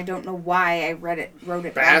backwards, and I don't know why I wrote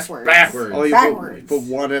it backwards. Backwards. Oh, you backwards. put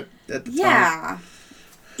one at the top. Yeah.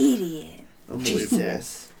 Idiot.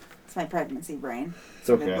 Jesus. It's my pregnancy brain. It's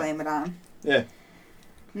okay. To blame it on. Yeah.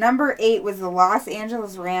 Number 8 was the Los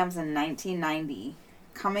Angeles Rams in 1990.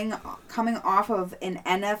 Coming off of an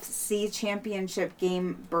NFC Championship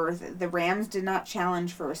game berth, the Rams did not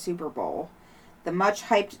challenge for a Super Bowl. The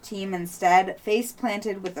much-hyped team instead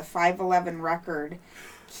face-planted with a 5-11 record,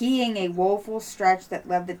 keying a woeful stretch that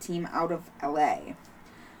led the team out of L.A.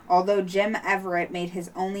 Although Jim Everett made his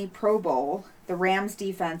only Pro Bowl, the Rams'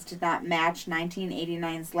 defense did not match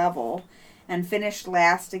 1989's level and finished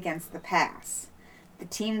last against the pass. The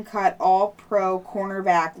team cut all-pro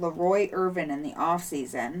cornerback Leroy Irvin in the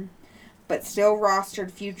offseason, but still rostered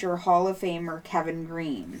future Hall of Famer Kevin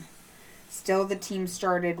Green. Still, the team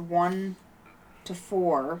started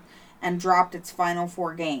 1-4 and dropped its final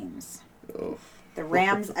 4 games. Oh. The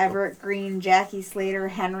Rams' Everett Green, Jackie Slater,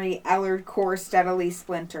 Henry Ellard core steadily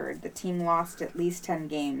splintered. The team lost at least 10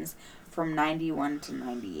 games from 91 to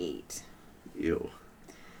 98. Ew.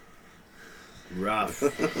 Rough.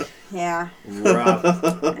 Yeah. Rough.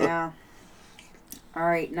 Yeah. All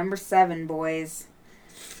right, number 7, boys,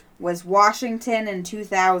 was Washington in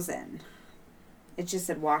 2000. It just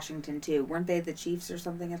said Washington, too. Weren't they the Chiefs or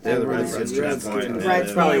something at that Yeah, the point? Redskins.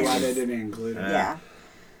 That's probably why they didn't include it. Yeah.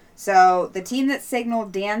 So, the team that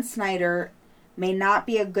signaled Dan Snyder may not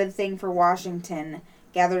be a good thing for Washington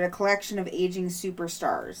gathered a collection of aging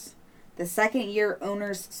superstars. The second-year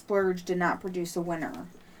owner's splurge did not produce a winner.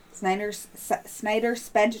 Snyder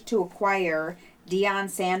spent to acquire Deion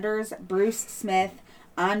Sanders, Bruce Smith,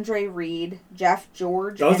 Andre Reed, Jeff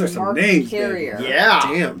George, Those are and some Mark names, Carrier. baby. Yeah.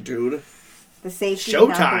 Damn, dude. The safety,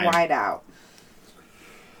 Showtime. not the wideout.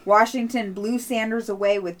 Washington blew Sanders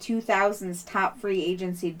away with 2000's top free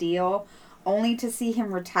agency deal, only to see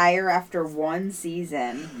him retire after 1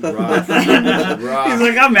 season. Rough. He's Rough.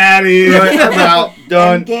 like, I'm out of here. I'm out.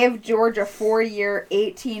 Done. And gave George a 4-year,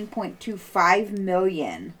 $18.25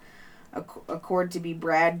 million, according to be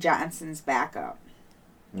Brad Johnson's backup.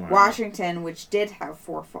 Wow. Washington, which did have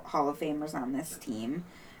 4 Hall of Famers on this team,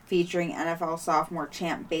 featuring NFL sophomore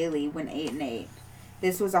Champ Bailey, went 8-8.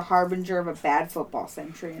 This was a harbinger of a bad football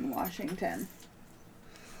century in Washington.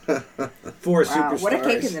 4 superstars. What a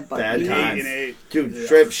kick in the butt. Bad times. Dude, Yeah.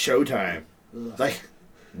 straight up Showtime. Like,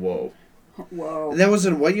 whoa. Whoa. And that was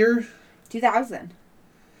in what year? 2000.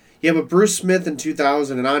 Yeah, but Bruce Smith in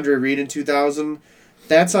 2000 and Andre Reed in 2000,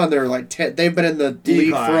 that's on their, like, they've been in the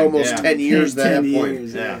league for almost 10 years at that point.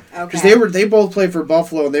 Yeah. Because Okay. they both played for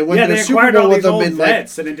Buffalo, and they went to the Super acquired Bowl all with these them old in, like,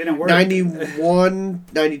 vets, and it didn't work. 91,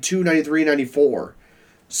 92, 93, 94.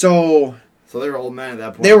 So So they were old men at that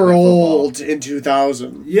point. they were in football. old in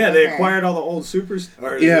 2000. Yeah, they Okay. acquired all the old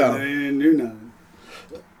superstars. Yeah. They didn't do nothing.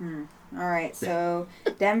 All right, so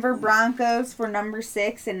Denver Broncos for number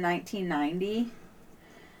 6 in 1990.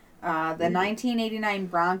 The 1989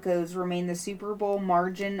 Broncos remain the Super Bowl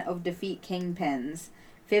margin of defeat kingpins,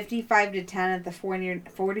 55-10 at the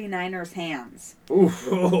 49ers' hands. Oof.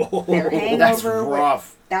 Their That's hangover.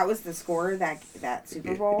 rough. That was the score of that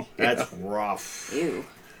Super Bowl. That's rough. Ew.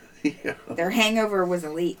 Yeah. Their hangover was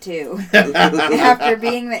elite, too. After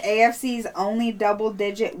being the AFC's only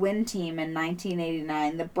double-digit win team in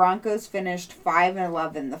 1989, the Broncos finished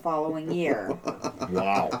 5-11 the following year.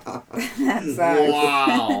 Wow. That sucks.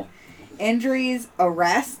 Wow. Injuries,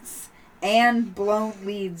 arrests, and blown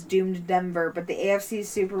leads doomed Denver, but the AFC's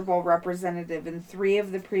Super Bowl representative in 3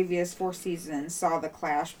 of the previous 4 seasons saw the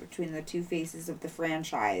clash between the two faces of the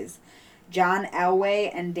franchise. John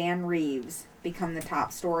Elway and Dan Reeves become the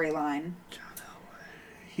top storyline.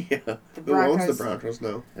 Yeah. The Who owns the Broncos- Broncos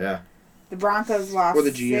now? Yeah. The Broncos lost Or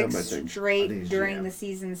the GM, 6 I think. I think straight it's during GM. the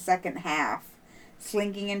season's second half,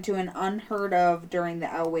 slinking into an unheard of during the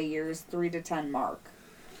Elway years 3-10 mark.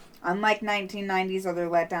 Unlike 1990's other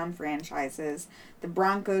letdown franchises, the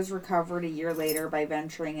Broncos recovered a year later by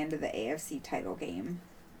venturing into the AFC title game.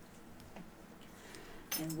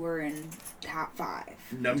 And we're in top 5.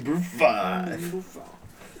 Number 5. Number 5.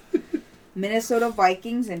 Minnesota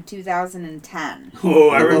Vikings in 2010. Oh,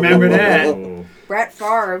 I remember that. Oh. Brett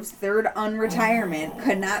Favre's third unretirement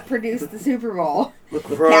could not produce the Super Bowl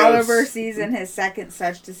Gross. caliber season his second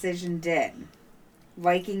such decision did.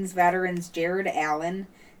 Vikings veterans Jared Allen,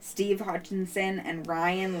 Steve Hutchinson, and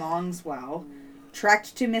Ryan Longswell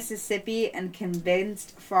trekked to Mississippi and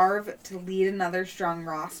convinced Favre to lead another strong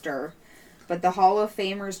roster. But the Hall of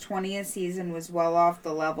Famer's 20th season was well off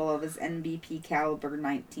the level of his MVP caliber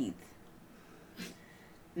 19th.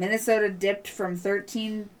 Minnesota dipped from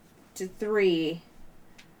 13-3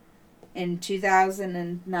 in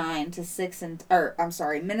 2009 to 6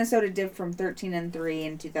 Minnesota dipped from 13-3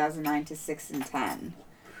 in 2009 to 6-10.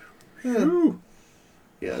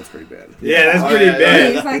 Yeah, that's pretty bad. Yeah, that's Oh, pretty yeah,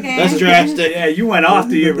 bad. He's like, That's eh. drastic. Yeah, you went off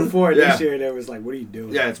the year before. Yeah. This year, there was like, what are you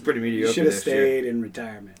doing? Yeah, it's pretty mediocre. You should have this year. stayed in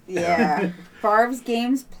retirement. Yeah. Favre's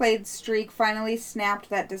games played streak finally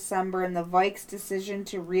snapped that December, and the Vikes' decision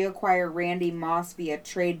to reacquire Randy Moss via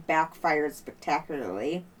trade backfired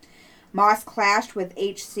spectacularly. Moss clashed with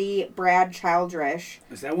HC Brad Childress,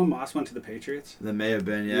 Is that when Moss went to the Patriots? That may have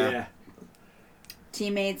been, yeah.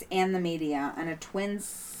 teammates, and the media on a Twin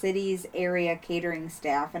Cities area catering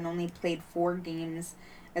staff, and only played 4 games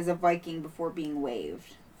as a Viking before being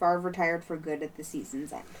waived. Favre retired for good at the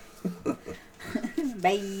season's end.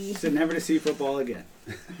 Bye. Said never to see football again.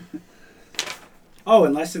 Oh,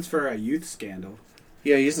 unless it's for a youth scandal.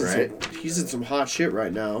 Yeah, he's in, Right. he's in some hot shit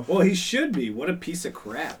right now. Well, he should be. What a piece of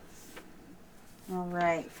crap. All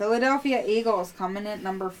right. Philadelphia Eagles coming in at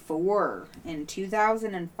number 4 in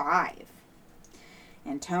 2005.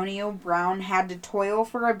 Antonio Brown had to toil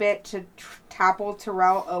for a bit to topple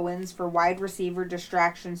Terrell Owens for wide receiver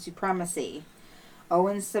distraction supremacy.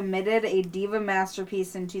 Owens submitted a diva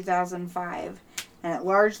masterpiece in 2005, and it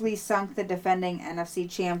largely sunk the defending NFC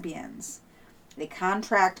champions. A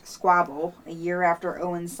contract squabble a year after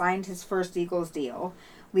Owens signed his first Eagles deal,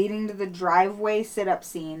 leading to the driveway sit-up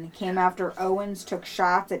scene, came after Owens took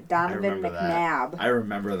shots at Donovan McNabb I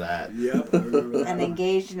remember that. Yep, I remember that. and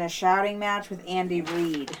engaged in a shouting match with Andy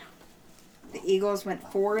Reid. The Eagles went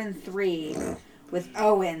 4-3 with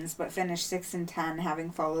Owens, but finished 6-10,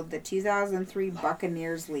 having followed the 2003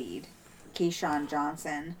 Buccaneers lead, Keyshawn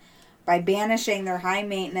Johnson, by banishing their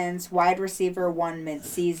high-maintenance wide receiver one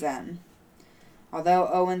mid-season. Although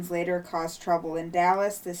Owens later caused trouble in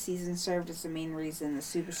Dallas, this season served as the main reason the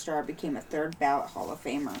superstar became a third-ballot Hall of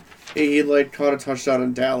Famer. He caught a touchdown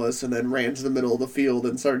in Dallas and then ran to the middle of the field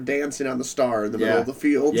and started dancing on the star in the middle of the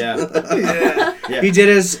field. Yeah. Yeah. He did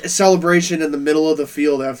his celebration in the middle of the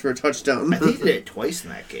field after a touchdown. I think he did it twice in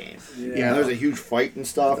that game. Yeah. There was a huge fight and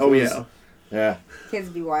stuff. Oh, It was- yeah. Yeah. Kids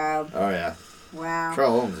be wild. Oh, yeah. Wow.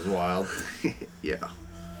 Terrell Owens is wild. Yeah.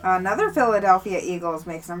 Another Philadelphia Eagles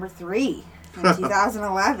makes number 3 in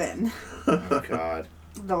 2011. Oh, God.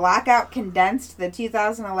 The lockout condensed the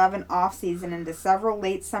 2011 offseason into several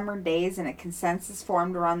late summer days, and a consensus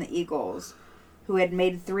formed around the Eagles, who had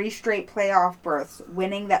made 3 straight playoff berths,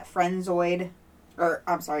 winning that frenzied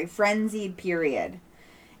period.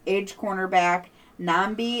 Edge cornerback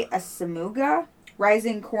Nambi Asamuga,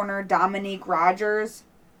 rising corner Dominique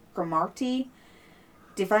Cromartie,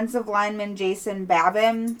 defensive lineman Jason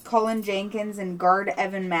Babin, Cullen Jenkins, and guard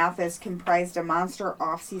Evan Mathis comprised a monster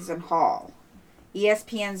offseason haul.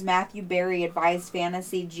 ESPN's Matthew Berry advised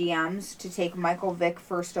fantasy GMs to take Michael Vick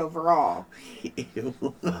first overall.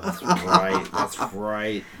 That's right. That's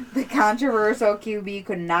right. The controversial QB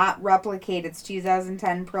could not replicate its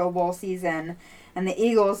 2010 Pro Bowl season, and the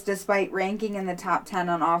Eagles, despite ranking in the top 10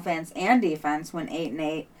 on offense and defense, went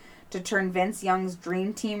 8-8 to turn Vince Young's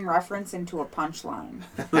Dream Team reference into a punchline.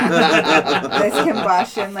 This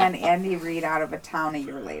combustion led Andy Reid out of a town a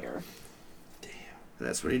year later. Damn.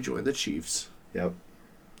 That's when he joined the Chiefs. Yep.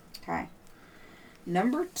 Okay.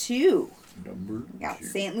 Number 2. We got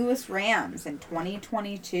St. Louis Rams in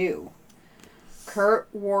 2022. Kurt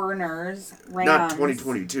Warner's Rams. Not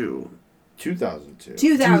 2022. 2002.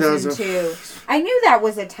 2002. I knew that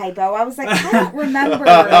was a typo. I was like, I don't remember.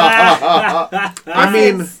 I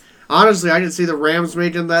mean, honestly, I can see the Rams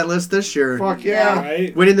making that list this year. Fuck yeah.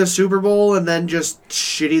 Right? Winning the Super Bowl and then just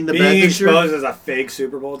shitting the bed Being this year. exposed as a fake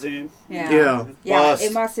Super Bowl team. Yeah, Bust.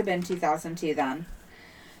 it must have been 2002 then.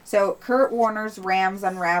 So, Kurt Warner's Rams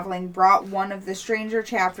unraveling brought one of the stranger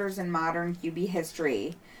chapters in modern QB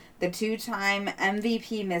history. The 2-time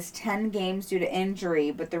MVP missed 10 games due to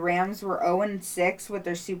injury, but the Rams were 0-6 with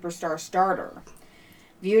their superstar starter.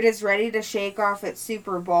 Viewed as ready to shake off its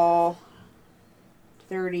Super Bowl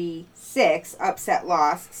 36 upset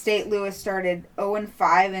loss, St. Louis started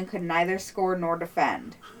 0-5 and could neither score nor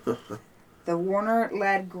defend. The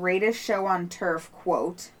Warner-led greatest show on turf,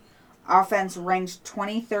 quote, offense ranked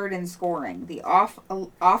 23rd in scoring. The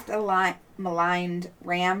oft-maligned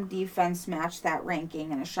Ram defense matched that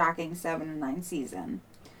ranking in a shocking 7-9 season.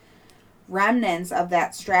 Remnants of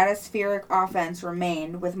that stratospheric offense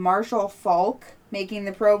remained, with Marshall Faulk making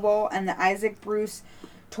the Pro Bowl and the Isaac Bruce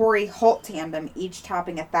Torrey Holt tandem each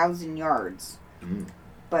topping 1,000 yards.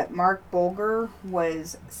 But Mark Bulger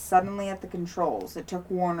was suddenly at the controls. It took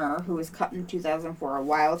Warner, who was cut in 2004, a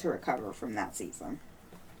while to recover from that season.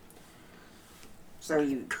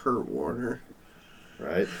 Kurt Warner.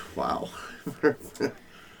 Right. Wow.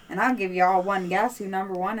 And I'll give you all one guess who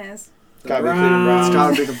number 1 is. It's gotta be the Browns. It's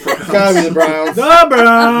gotta be the Browns. It's gotta be the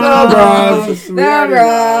Browns. The Browns! The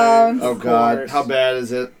Browns! Oh, God. How bad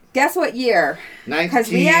is it? Guess what year? 19.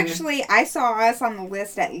 Because I saw us on the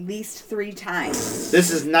list at least 3 times.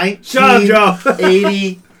 This is Shut up, Joe.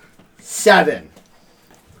 1987.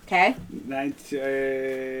 Okay?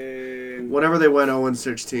 19... Whenever they went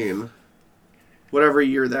 0-16. Whatever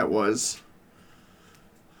year that was.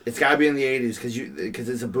 It's got to be in the 80s because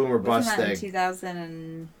it's a boom or bust Wasn't that thing.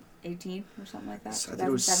 in 2018 or something like that? I think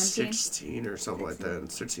it was 16 or something like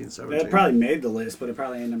that. 16, 17. It probably made the list, but it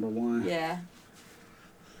probably ain't number 1. Yeah.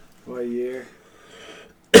 What year?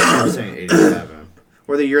 I'm saying 87.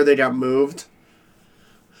 Or the year they got moved.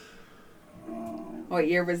 What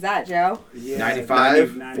year was that, Joe? Yeah,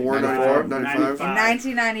 95? 94, 95. In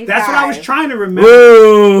 1995. That's what I was trying to remember.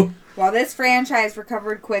 Woo! While this franchise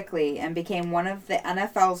recovered quickly and became one of the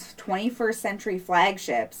NFL's 21st century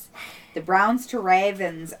flagships, the Browns to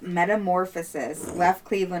Ravens metamorphosis left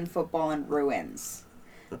Cleveland football in ruins.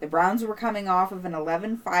 The Browns were coming off of an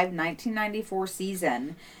 11-5 1994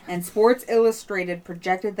 season, and Sports Illustrated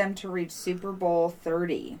projected them to reach Super Bowl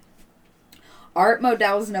 30. Art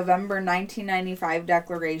Modell's November 1995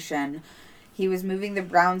 declaration, he was moving the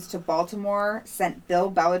Browns to Baltimore, sent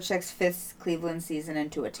Bill Belichick's 5th Cleveland season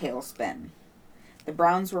into a tailspin. The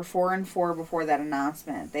Browns were 4-4 before that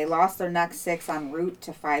announcement. They lost their next 6 en route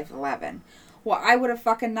to 5-11. Well, I would have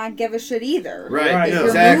fucking not give a shit either. Right, If yeah, you're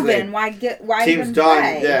exactly. moving, why Team's even done.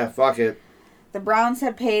 play? Yeah, fuck it. The Browns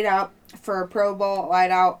had paid up for a Pro Bowl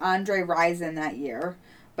wideout Andre Rison that year,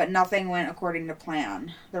 but nothing went according to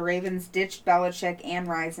plan. The Ravens ditched Belichick and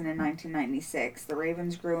Rison in 1996. The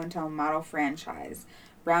Ravens grew into a model franchise.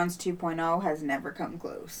 Browns 2.0 has never come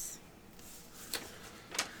close.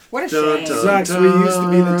 What a shame. Sucks. We used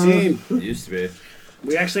to be the team. It used to be.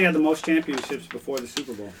 We actually had the most championships before the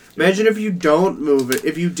Super Bowl. Imagine if you don't move it.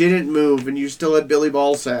 If you didn't move and you still had Billy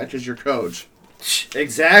Ballsack as your coach.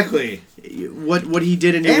 Exactly. What he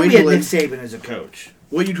did in New And we had Nick England. Saban as a coach.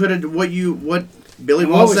 What Billy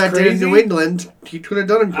And what was Ballsack did in crazy? New England, he could have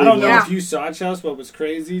done in I don't Cleveland. know Yeah. if you saw, Chelsea, what was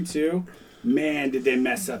crazy, too, Man, did they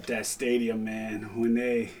mess up that stadium, man? When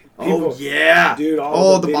they... Oh, yeah. Dude,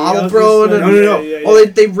 all the bottle throwing. No. Yeah. Oh,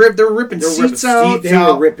 they're ripping seats out. They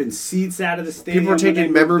were ripping seats out of the stadium. People were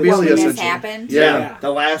taking memorabilia. When this essentially. happened? Yeah.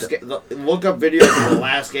 The last look up videos of the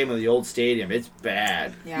last game of the old stadium. It's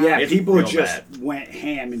bad. Yeah, it's people just went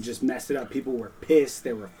ham and just messed it up. People were pissed.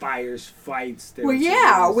 There were fires, fights. Well,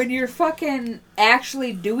 yeah, when you're fucking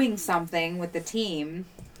actually doing something with the team.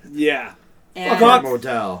 Yeah. And Fuck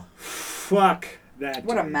motel. Fuck that.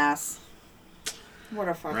 What a mess. What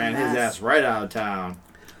a fucking Ran mess. his ass right out of town.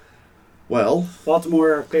 Well,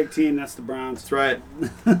 Baltimore are a big team. That's the Browns. That's right.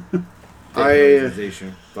 I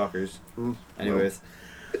fuckers. Anyways,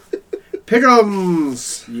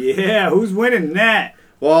 Pick'ems. Yeah, who's winning that?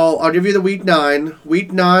 Well, I'll give you the week 9.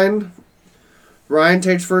 Week 9, Ryan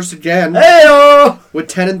takes first again hey with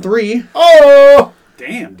 10-3. oh,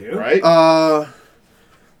 Damn, dude. right.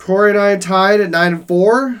 Corey and I tied at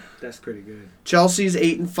 9-4. That's pretty good. Chelsea's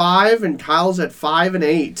 8-5, and Kyle's at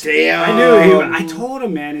 5-8. Damn. I knew I told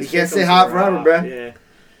him, man. You can't stay hot forever, bruh. Yeah.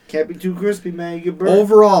 Can't be too crispy, man. You get burned.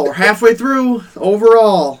 Overall, we're halfway through.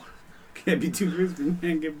 Overall, Can't be too crispy,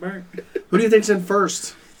 man. Get burnt. who do you think's in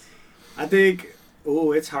first? I think.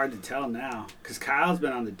 Oh, it's hard to tell now because Kyle's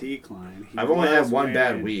been on the decline. I've only had one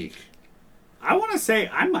bad week. I want to say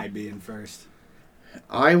I might be in first.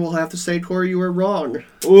 I will have to say, Corey, you were wrong.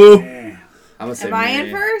 Ooh. Yeah. I'm gonna say Am I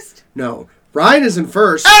in first? No, Ryan is in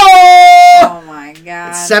first. Oh my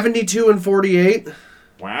god. 72-48.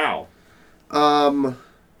 Wow.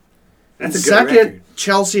 That's a good second, record.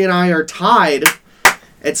 Chelsea and I are tied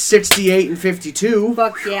at 68-52.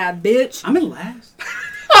 Fuck yeah, bitch. I'm in last.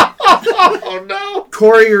 Oh no.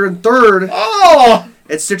 Corey, you're in third Oh.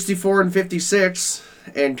 at 64-56.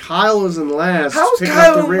 And Kyle is in last. How's picking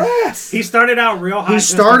Kyle up the in last? He started out real hot. He just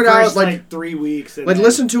started the out first, like 3 weeks. And Like, then-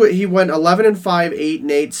 listen to it. He went 11-5,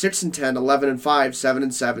 8-8, 6-10, 11-5,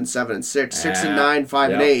 7-7, 7-6, 6-9,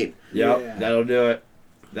 5-8. Yep. Yeah. That'll do it.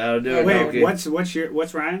 That'll do it. Wait, Loki.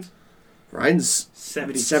 what's Ryan's? Ryan's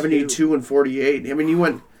 72. 72-48. I mean, you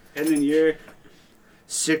went And then you're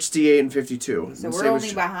 68-52. So we're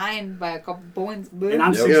only behind by a couple points, bitch. and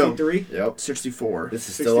I'm Yep. 63. Yep. 64. This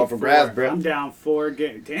is still up for grabs, bro. I'm down 4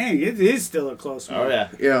 games. Dang, it is still a close one. Oh yeah.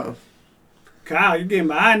 Yeah. Kyle, you're getting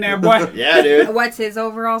behind there, boy. Yeah, dude. What's his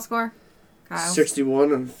overall score? Kyle?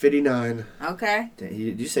 61-59. Okay.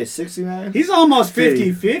 Did you say 69? He's almost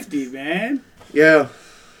 50-50, man. Yeah.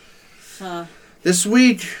 Huh. This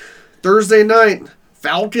week, Thursday night,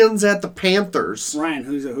 Falcons at the Panthers. Ryan,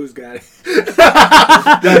 who's got it?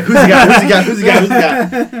 Who's he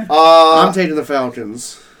got? I'm taking the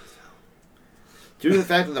Falcons. Due to the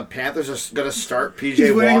fact that the Panthers are going to start He's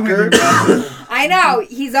PJ winning Walker, with your- I know.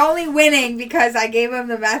 He's only winning because I gave him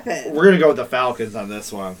the method. we're going to go with the Falcons on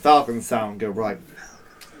this one. Falcons sound good. We're like,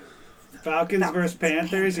 Falcons versus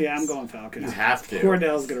Panthers? Yeah, I'm going Falcons. you have to.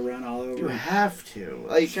 Cordell's going to run all You over him. have to.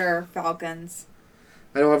 Like, Sure, Falcons.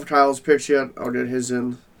 I don't have Kyle's picks yet. I'll get his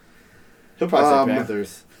in. he'll probably say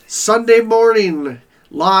Panthers. Sunday morning,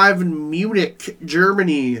 live in Munich,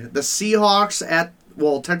 Germany. The Seahawks at,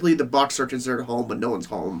 well, technically the Bucks are considered home, but no one's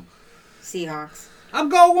home. Seahawks. I'm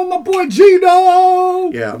going with my boy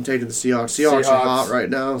Gino! Yeah, I'm taking the Seahawks. Seahawks are hot right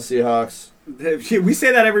now. Seahawks. We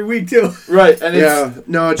say that every week, too. Right, and Yeah,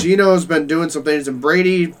 no, Gino's been doing some things, and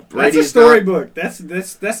Brady's That's a storybook. That's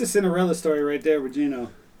a Cinderella story right there with Gino.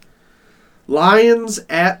 Lions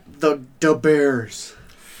at the Bears.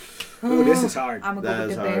 Ooh, this is hard. I'm going to That go with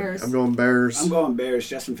is the hard. Bears. I'm going Bears. I'm going Bears.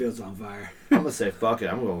 Justin Fields on fire. I'm going to say fuck it.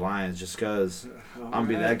 I'm going to go Lions just because I'm going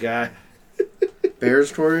to be that guy.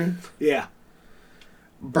 Bears, Corey. Yeah.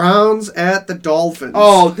 Browns at the Dolphins.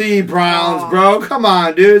 Oh, the Browns, bro. Come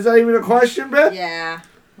on, dude. Is that even a question, bro? Yeah.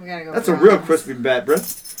 We got to go That's a Browns. real crispy bet, bro.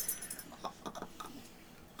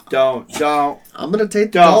 Don't. I'm gonna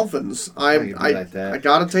take the Don't. Dolphins. I like that. I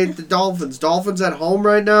gotta take the Dolphins. Dolphins at home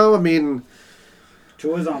right now. I mean,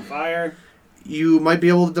 Tua's on fire. you might be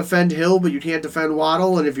able to defend Hill, but you can't defend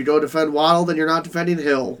Waddle. And if you don't defend Waddle, then you're not defending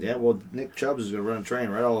Hill. Yeah, well, Nick Chubb's is going to run a train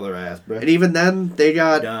right all over their ass, bro. And even then, they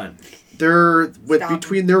got Done.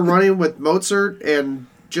 between their running with Mozart and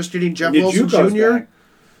just getting Jeff Wilson Njoku's Jr. back.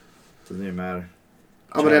 Doesn't even matter.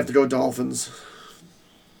 I'm gonna have to go Dolphins.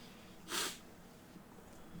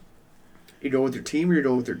 You go with your team or you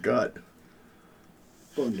go with your gut?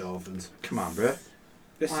 Going Dolphins. Come on, bro.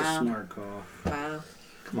 This is a Wow. smart call. Wow.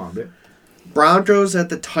 Come on, bro. Broncos at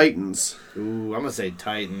the Titans. Ooh, I'm going to say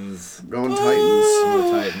Titans. I'm going I'm Titans.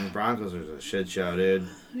 going Titans. Broncos are a shit show, dude.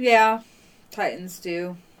 Yeah. Titans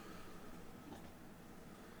do.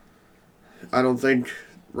 I don't think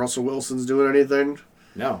Russell Wilson's doing anything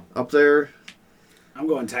No. up there. I'm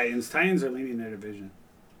going Titans. Titans are leading their division.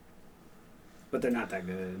 But they're not that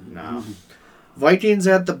good. No. Vikings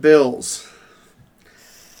at the Bills.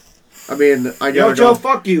 I mean, I Yo, gotta Joe, go.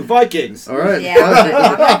 fuck you, Vikings. All right. Yeah, I'm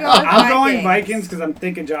gonna go with I'm going Vikings. Vikings because I'm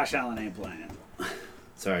thinking Josh Allen ain't playing.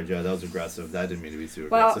 Sorry, Joe, that was aggressive. That didn't mean to be super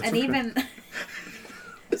Well, aggressive. and even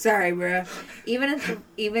sorry, bro. Even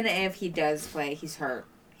if he does play, he's hurt.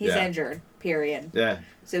 He's injured. Period. Yeah.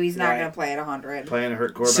 So he's not going to play at 100. Playing a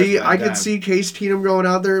hurt quarterback. See, I could see Case Keenum going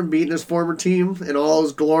out there and beating his former team in all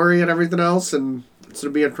his glory and everything else, and it's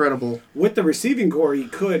going to be incredible. With the receiving core, he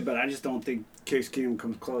could, but I just don't think Case Keenum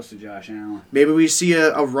comes close to Josh Allen. Maybe we see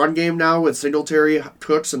a run game now with Singletary,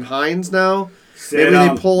 Cooks, and Hines now. Maybe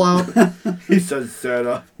they pull out. He said set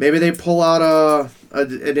up. Maybe they pull out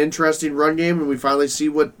an interesting run game, and we finally see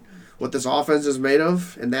what this offense is made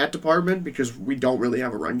of in that department, because we don't really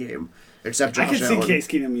have a run game except Josh Allen. I could see Case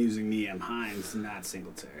Keenum using Nyheim Hines, not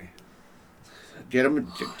Singletary. Get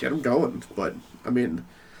him going, but I mean,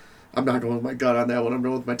 I'm not going with my gut on that one. I'm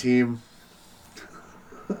going with my team.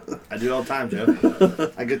 I do it all the time,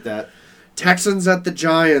 Joe. I get that. Texans at the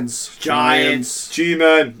Giants.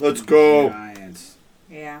 G-Man, let's go. Giants.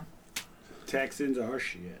 Yeah. Texans are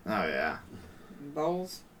shit. Oh, yeah.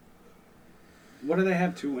 Bulls. What do they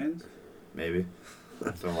have, 2 wins? Maybe.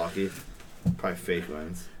 If they're lucky. Probably fake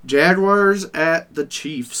wins. Jaguars at the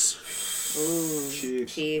Chiefs. Ooh,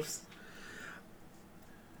 Chiefs.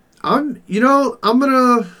 I'm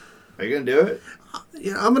gonna. Are you gonna do it?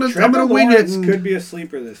 Yeah, I'm gonna Trevor wing it. Lawrence could be a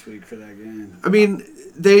sleeper this week for that game. I mean,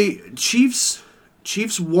 Chiefs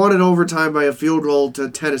won in overtime by a field goal to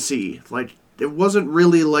Tennessee. Like, it wasn't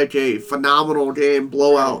really like a phenomenal game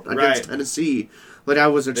blowout against Tennessee like I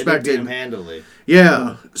was expecting. They did beat them handily.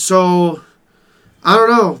 Yeah, so I don't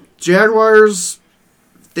know. Jaguars,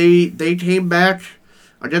 they came back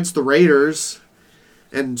against the Raiders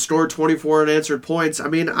and scored 24 unanswered points. I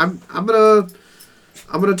mean, I'm gonna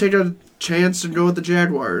take a chance and go with the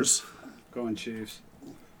Jaguars. Going Chiefs.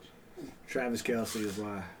 Travis Kelce is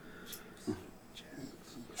why.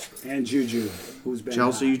 And Juju, who's been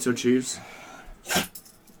Chelsea, hot. you took Chiefs.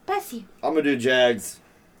 Bless you. I'm gonna do Jags.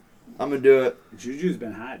 I'm gonna do it. Juju's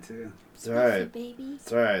been hot too. It's alright. Baby.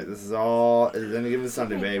 It's alright. This is all. It's any given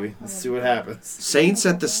Sunday, baby. Let's see what happens. Saints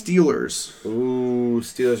at the Steelers. Ooh,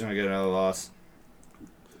 Steelers gonna get another loss.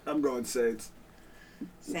 I'm going Saints.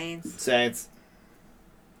 Saints. Saints.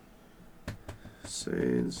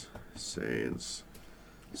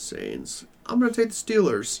 I'm gonna take the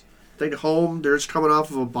Steelers. Take it home. They're just coming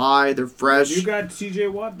off of a bye. They're fresh. You got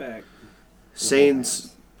TJ Watt back.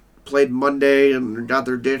 Saints played Monday and got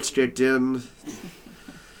their dicks kicked in.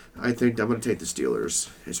 I think I'm going to take the Steelers.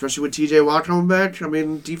 Especially with TJ Watt coming back. I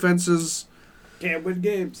mean, defenses... Can't win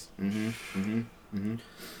games.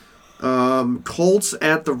 Colts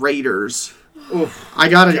at the Raiders. Oof.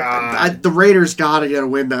 The Raiders got to get a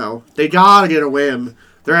win now. They got to get a win.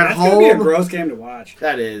 They're at home. That's going to be a gross game to watch.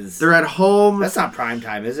 That is. They're at home. That's not prime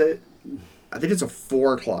time, is it? I think it's a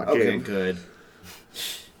 4 o'clock Okay, game. good.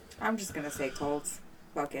 I'm just going to say Colts.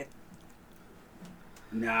 Fuck it.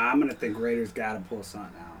 Nah, I'm going to think Raiders got to pull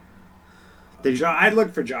something out. They- I'd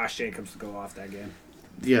look for Josh Jacobs to go off that game.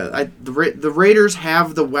 Yeah, the Raiders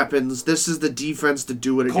have the weapons. This is the defense to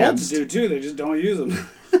do it Colts against. do too. They just don't use them.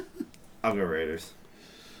 I'll go Raiders.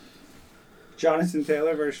 Jonathan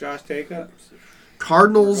Taylor versus Josh Jacobs.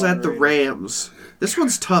 Cardinals at the Raiders. Rams. This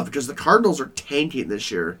one's tough because the Cardinals are tanking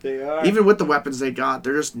this year. They are. Even with the weapons they got,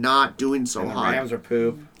 they're just not doing so And the hot. Rams are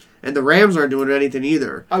poop. And the Rams aren't doing anything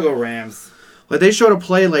either. I'll go Rams. Like, they showed a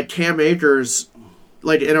play like Cam Akers,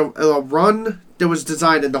 like in a run that was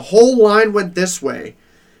designed, and the whole line went this way.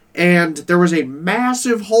 And there was a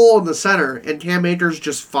massive hole in the center, and Cam Akers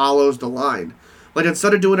just follows the line. Like,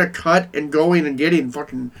 instead of doing a cut and going and getting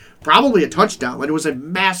fucking probably a touchdown, like, it was a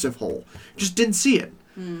massive hole. Just didn't see it.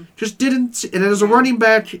 Just didn't see. And as a running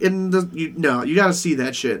back in the... You got to see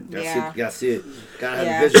that shit. Yeah. Gotta see it. Gotta have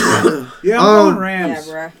Yeah. the vision. Yeah, I'm going Rams.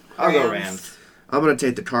 Yeah, bruh. I'll go Rams. I'm going to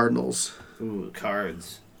take the Cardinals. Ooh,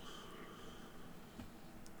 Cards.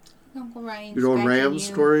 Uncle Ryan. You're going Rams,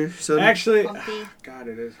 Corey? You said? Actually, Funky. God,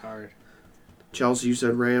 it is hard. Chelsea, you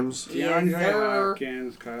said Rams. Yes, DeAndre sir.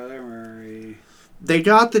 Hopkins, Kyler Murray, They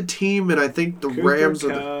got the team, and I think the Cooper Rams are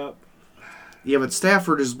the... Kupp. Yeah, but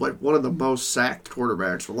Stafford is like one of the most sacked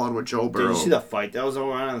quarterbacks, along with Joe Did Burrow. you see the fight that was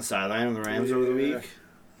going on the sideline of the Rams over the week?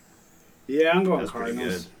 Yeah, I'm going That's pretty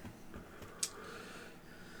Cardinals.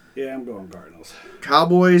 good. Yeah, I'm going Cardinals.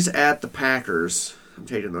 Cowboys at the Packers. I'm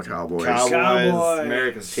taking the Cowboys. Cowboys.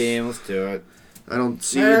 America's team. Let's do it. I don't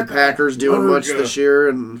see America. the Packers doing much America. this year,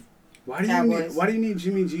 and Why do Cowboys. you need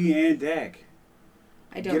Jimmy G and Dak?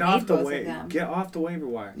 I don't Get need off the both of them. Get off the waiver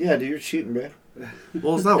wire. Yeah, dude, you're cheating, bro.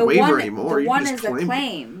 well, it's not The waiver one, anymore. The You one can is just a claim it.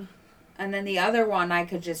 claim. And then the other one I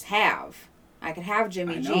could just have. I could have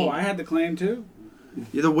Jimmy G. No, I had the claim too.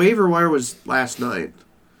 Yeah, the waiver wire was last night,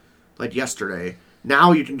 like yesterday.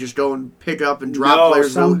 Now you can just go and pick up and drop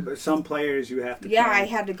players. Some players you have to. Yeah, claim. I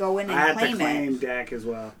had to go in and I had claim to claim it. Dak as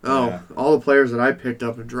well. Oh, Yeah. all the players that I picked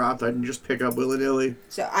up and dropped, I can just pick up willy nilly.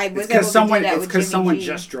 So I was It's able to do that it's with because Jimmy someone G.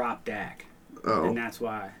 just dropped Dak, and Oh, that's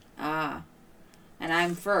why. Ah, and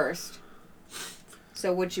I'm first.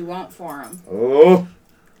 So what you want for him? Oh.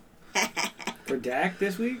 For Dak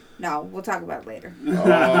this week? No, we'll talk about it later.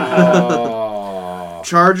 Oh.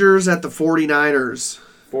 Chargers at the 49ers.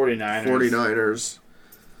 49ers. 49ers.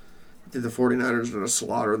 I think the 49ers are going to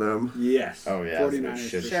slaughter them. Yes. Oh, yeah. 49ers.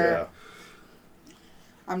 Shit for sure. show.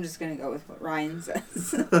 I'm just gonna go with what Ryan says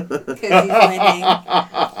because he's winning.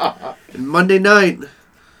 And Monday night,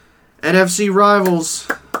 NFC rivals.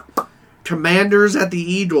 Commanders at the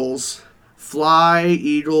Eagles. Fly,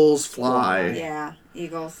 Eagles, fly. Yeah,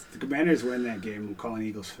 Eagles. The Commanders win that game. I'm calling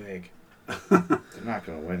Eagles fake. They're not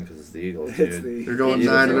going to win because it's the Eagles, It's dude. They're going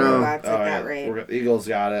Eagles 9-0. are about to Oh, take yeah. that rate. Eagles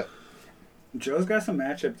got it. Joe's got some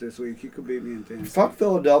matchups this week. He could beat me in fantasy. Fuck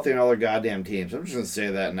Philadelphia and all their goddamn teams. I'm just going to say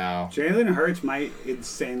that now. Jalen Hurts might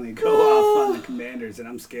insanely go off on the Commanders, and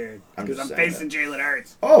I'm scared I'm because I'm just saying facing Jalen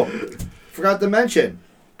Hurts. Oh, forgot to mention.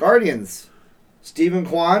 Guardians. Stephen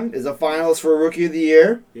Kwan is a finalist for Rookie of the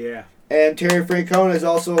Year. Yeah. And Terry Francona is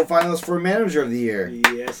also a finalist for Manager of the Year.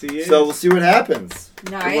 Yes, he is. So we'll see what happens.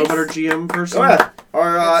 Nice. What about our GM person? Oh, yeah.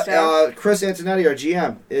 Good stuff. Our Chris Antonetti, our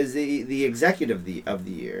GM, is the executive of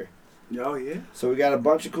the year. Oh, yeah. So we got a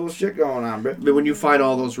bunch of cool shit going on, bro. I mean, when you find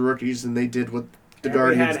all those rookies and they did what the And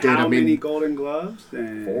Guardians we had did, how I mean, many Golden Gloves?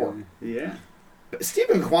 And 4. Yeah.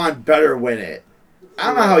 Stephen Kwan better win it. I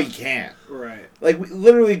don't know how he can't. Right. Like, we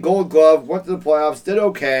literally Gold Glove, went to the playoffs, did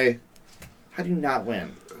okay. How do you not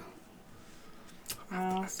win?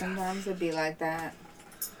 Oh, sometimes it'd be like that.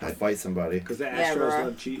 I'd fight somebody. Because the Yeah, Astros bro.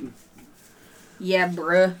 love cheating. Yeah,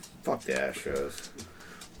 bruh. Fuck the Astros.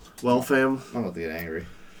 well, fam, I'm about to get angry.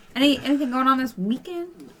 Anything going on this weekend,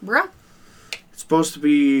 bruh? it's supposed to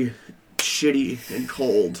be shitty and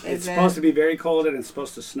cold. Is It's it? supposed to be very cold and it's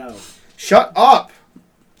supposed to snow. Shut up!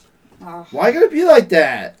 Oh. Why gotta be like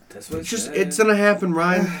that? That's what It's just, it's gonna happen,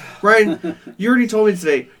 Ryan. Ryan, you already told me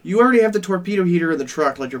today. You already have the torpedo heater in the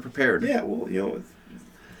truck, like you're prepared. Yeah, well, you know,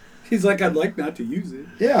 He's like, I'd like not to use it.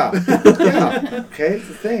 yeah, yeah. Okay, it's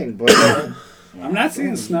a thing, but I'm not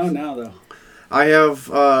seeing snow now, though. I have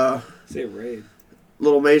Say raid.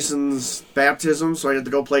 little Mason's baptism, so I have to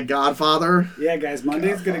go play Godfather. Yeah, guys,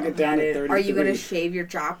 Monday's going to get down to 33. Are you gonna shave your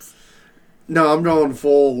chops? No, I'm going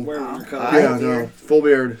full. Where Oh. your color? Yeah, no, beard. full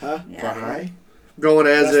beard. Huh? Yeah. Bye. Going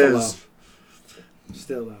as That's is.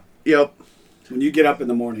 Still, though. Yep. When you get up in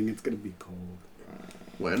the morning, it's going to be cold.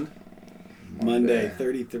 When? Monday,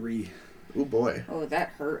 33. Oh boy. Oh, that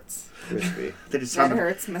hurts. Crispy. They just That sounded-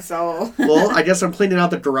 hurts my soul. Well, I guess I'm cleaning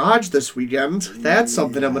out the garage this weekend. That's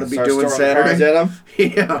something I'm going to be Start doing storing cars Saturday. in 'em?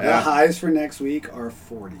 Yeah. The highs for next week are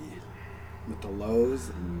 40. With the lows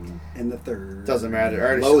in the third. Doesn't matter.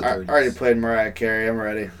 I Low already 30s. played Mariah Carey. I'm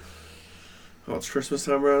ready. Oh, it's Christmas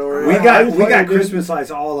time right already. We I got was we got wondering, dude. Christmas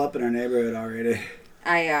lights all up in our neighborhood already.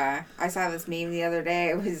 I saw this meme the other day.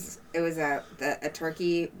 It was a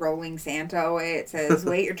turkey rolling Santa away. It says,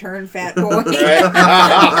 "Wait your turn, fat boy."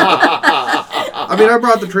 I mean, I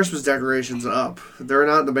brought the Christmas decorations up. They're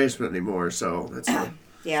not in the basement anymore, so that's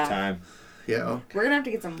Yeah, Time. yeah. we're gonna have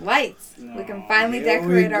to get some lights. We can finally Here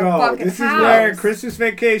decorate we our go. fucking This house. is where Christmas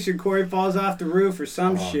vacation. Corey falls off the roof or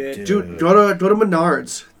some Oh, shit. Dude, go to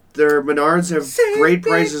Menards. Their Menards have great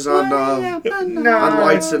prices on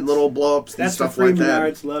lights and little blow ups and That's stuff for free, like that.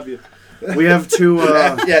 Menards. Love you. We have two.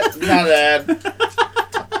 Yeah, not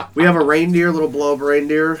that. We have a reindeer, little blow up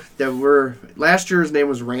reindeer that we're. Last year his name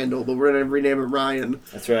was Randall, but we're gonna rename it Ryan.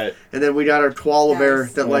 That's right. And then we got our koala bear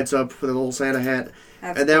Nice. that lights up with a little Santa hat.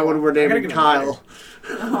 That's And that cool. one we're gotta naming get a Kyle.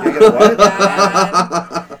 Oh, You got what?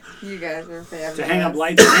 God. You guys are fabulous. To hang up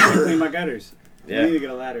lights and to clean my gutters. Yeah. We need to get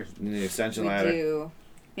a ladder. You need an extension We ladder. do.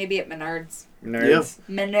 Maybe at Menards. Nerds.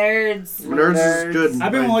 Menards. Menards is good.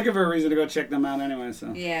 I've been looking for a reason to go check them out anyway.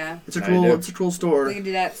 So Yeah. It's a How you cool. do? It's a cool We store. can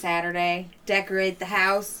do that Saturday. Decorate the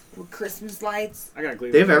house with Christmas lights. I gotta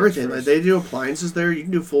clean. They have the gutters everything. Like first. they do appliances there. You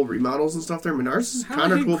can do full remodels and stuff there. Menards is How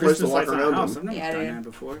kind of do a you cool place to Christmas walk lights on a around house? in. I've never Yeah, done dude. that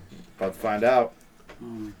before. About to find out. Oh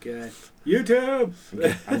my god. YouTube.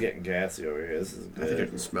 I'm getting gassy over here. This is I think I good.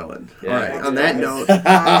 can smell it. Yeah. All right. On that note,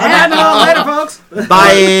 Later, folks.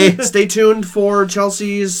 bye. Stay tuned for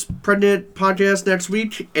Chelsea's Pregnant podcast next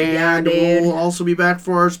week, and Yeah, dude. we'll also be back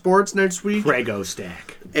for our sports next week. Prego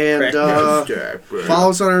stack. And follow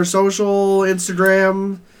us on our social,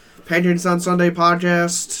 Instagram, Pancakes on Sunday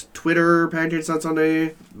podcast, Twitter, Pancakes on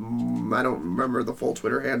Sunday. I don't remember the full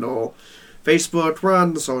Twitter handle. Facebook, we're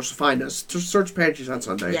on the social. Find us. Just search Pancakes on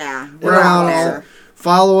Sunday. Yeah, we're out there.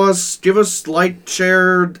 Follow us. Give us like,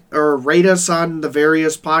 share, or rate us on the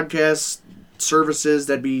various podcast services.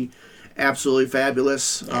 That'd be absolutely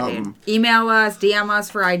fabulous. Yeah, email us, DM us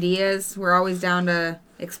for ideas. We're always down to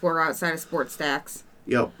explore outside of sports stacks.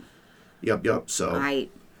 Yep. So.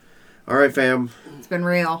 All right, fam. It's been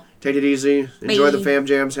real. Take it easy. Enjoy Bye. the fam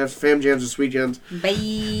jams. Have some fam jams this weekend.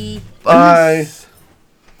 Bye. Bye.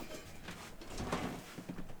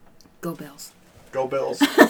 Go Bills. Go Bills.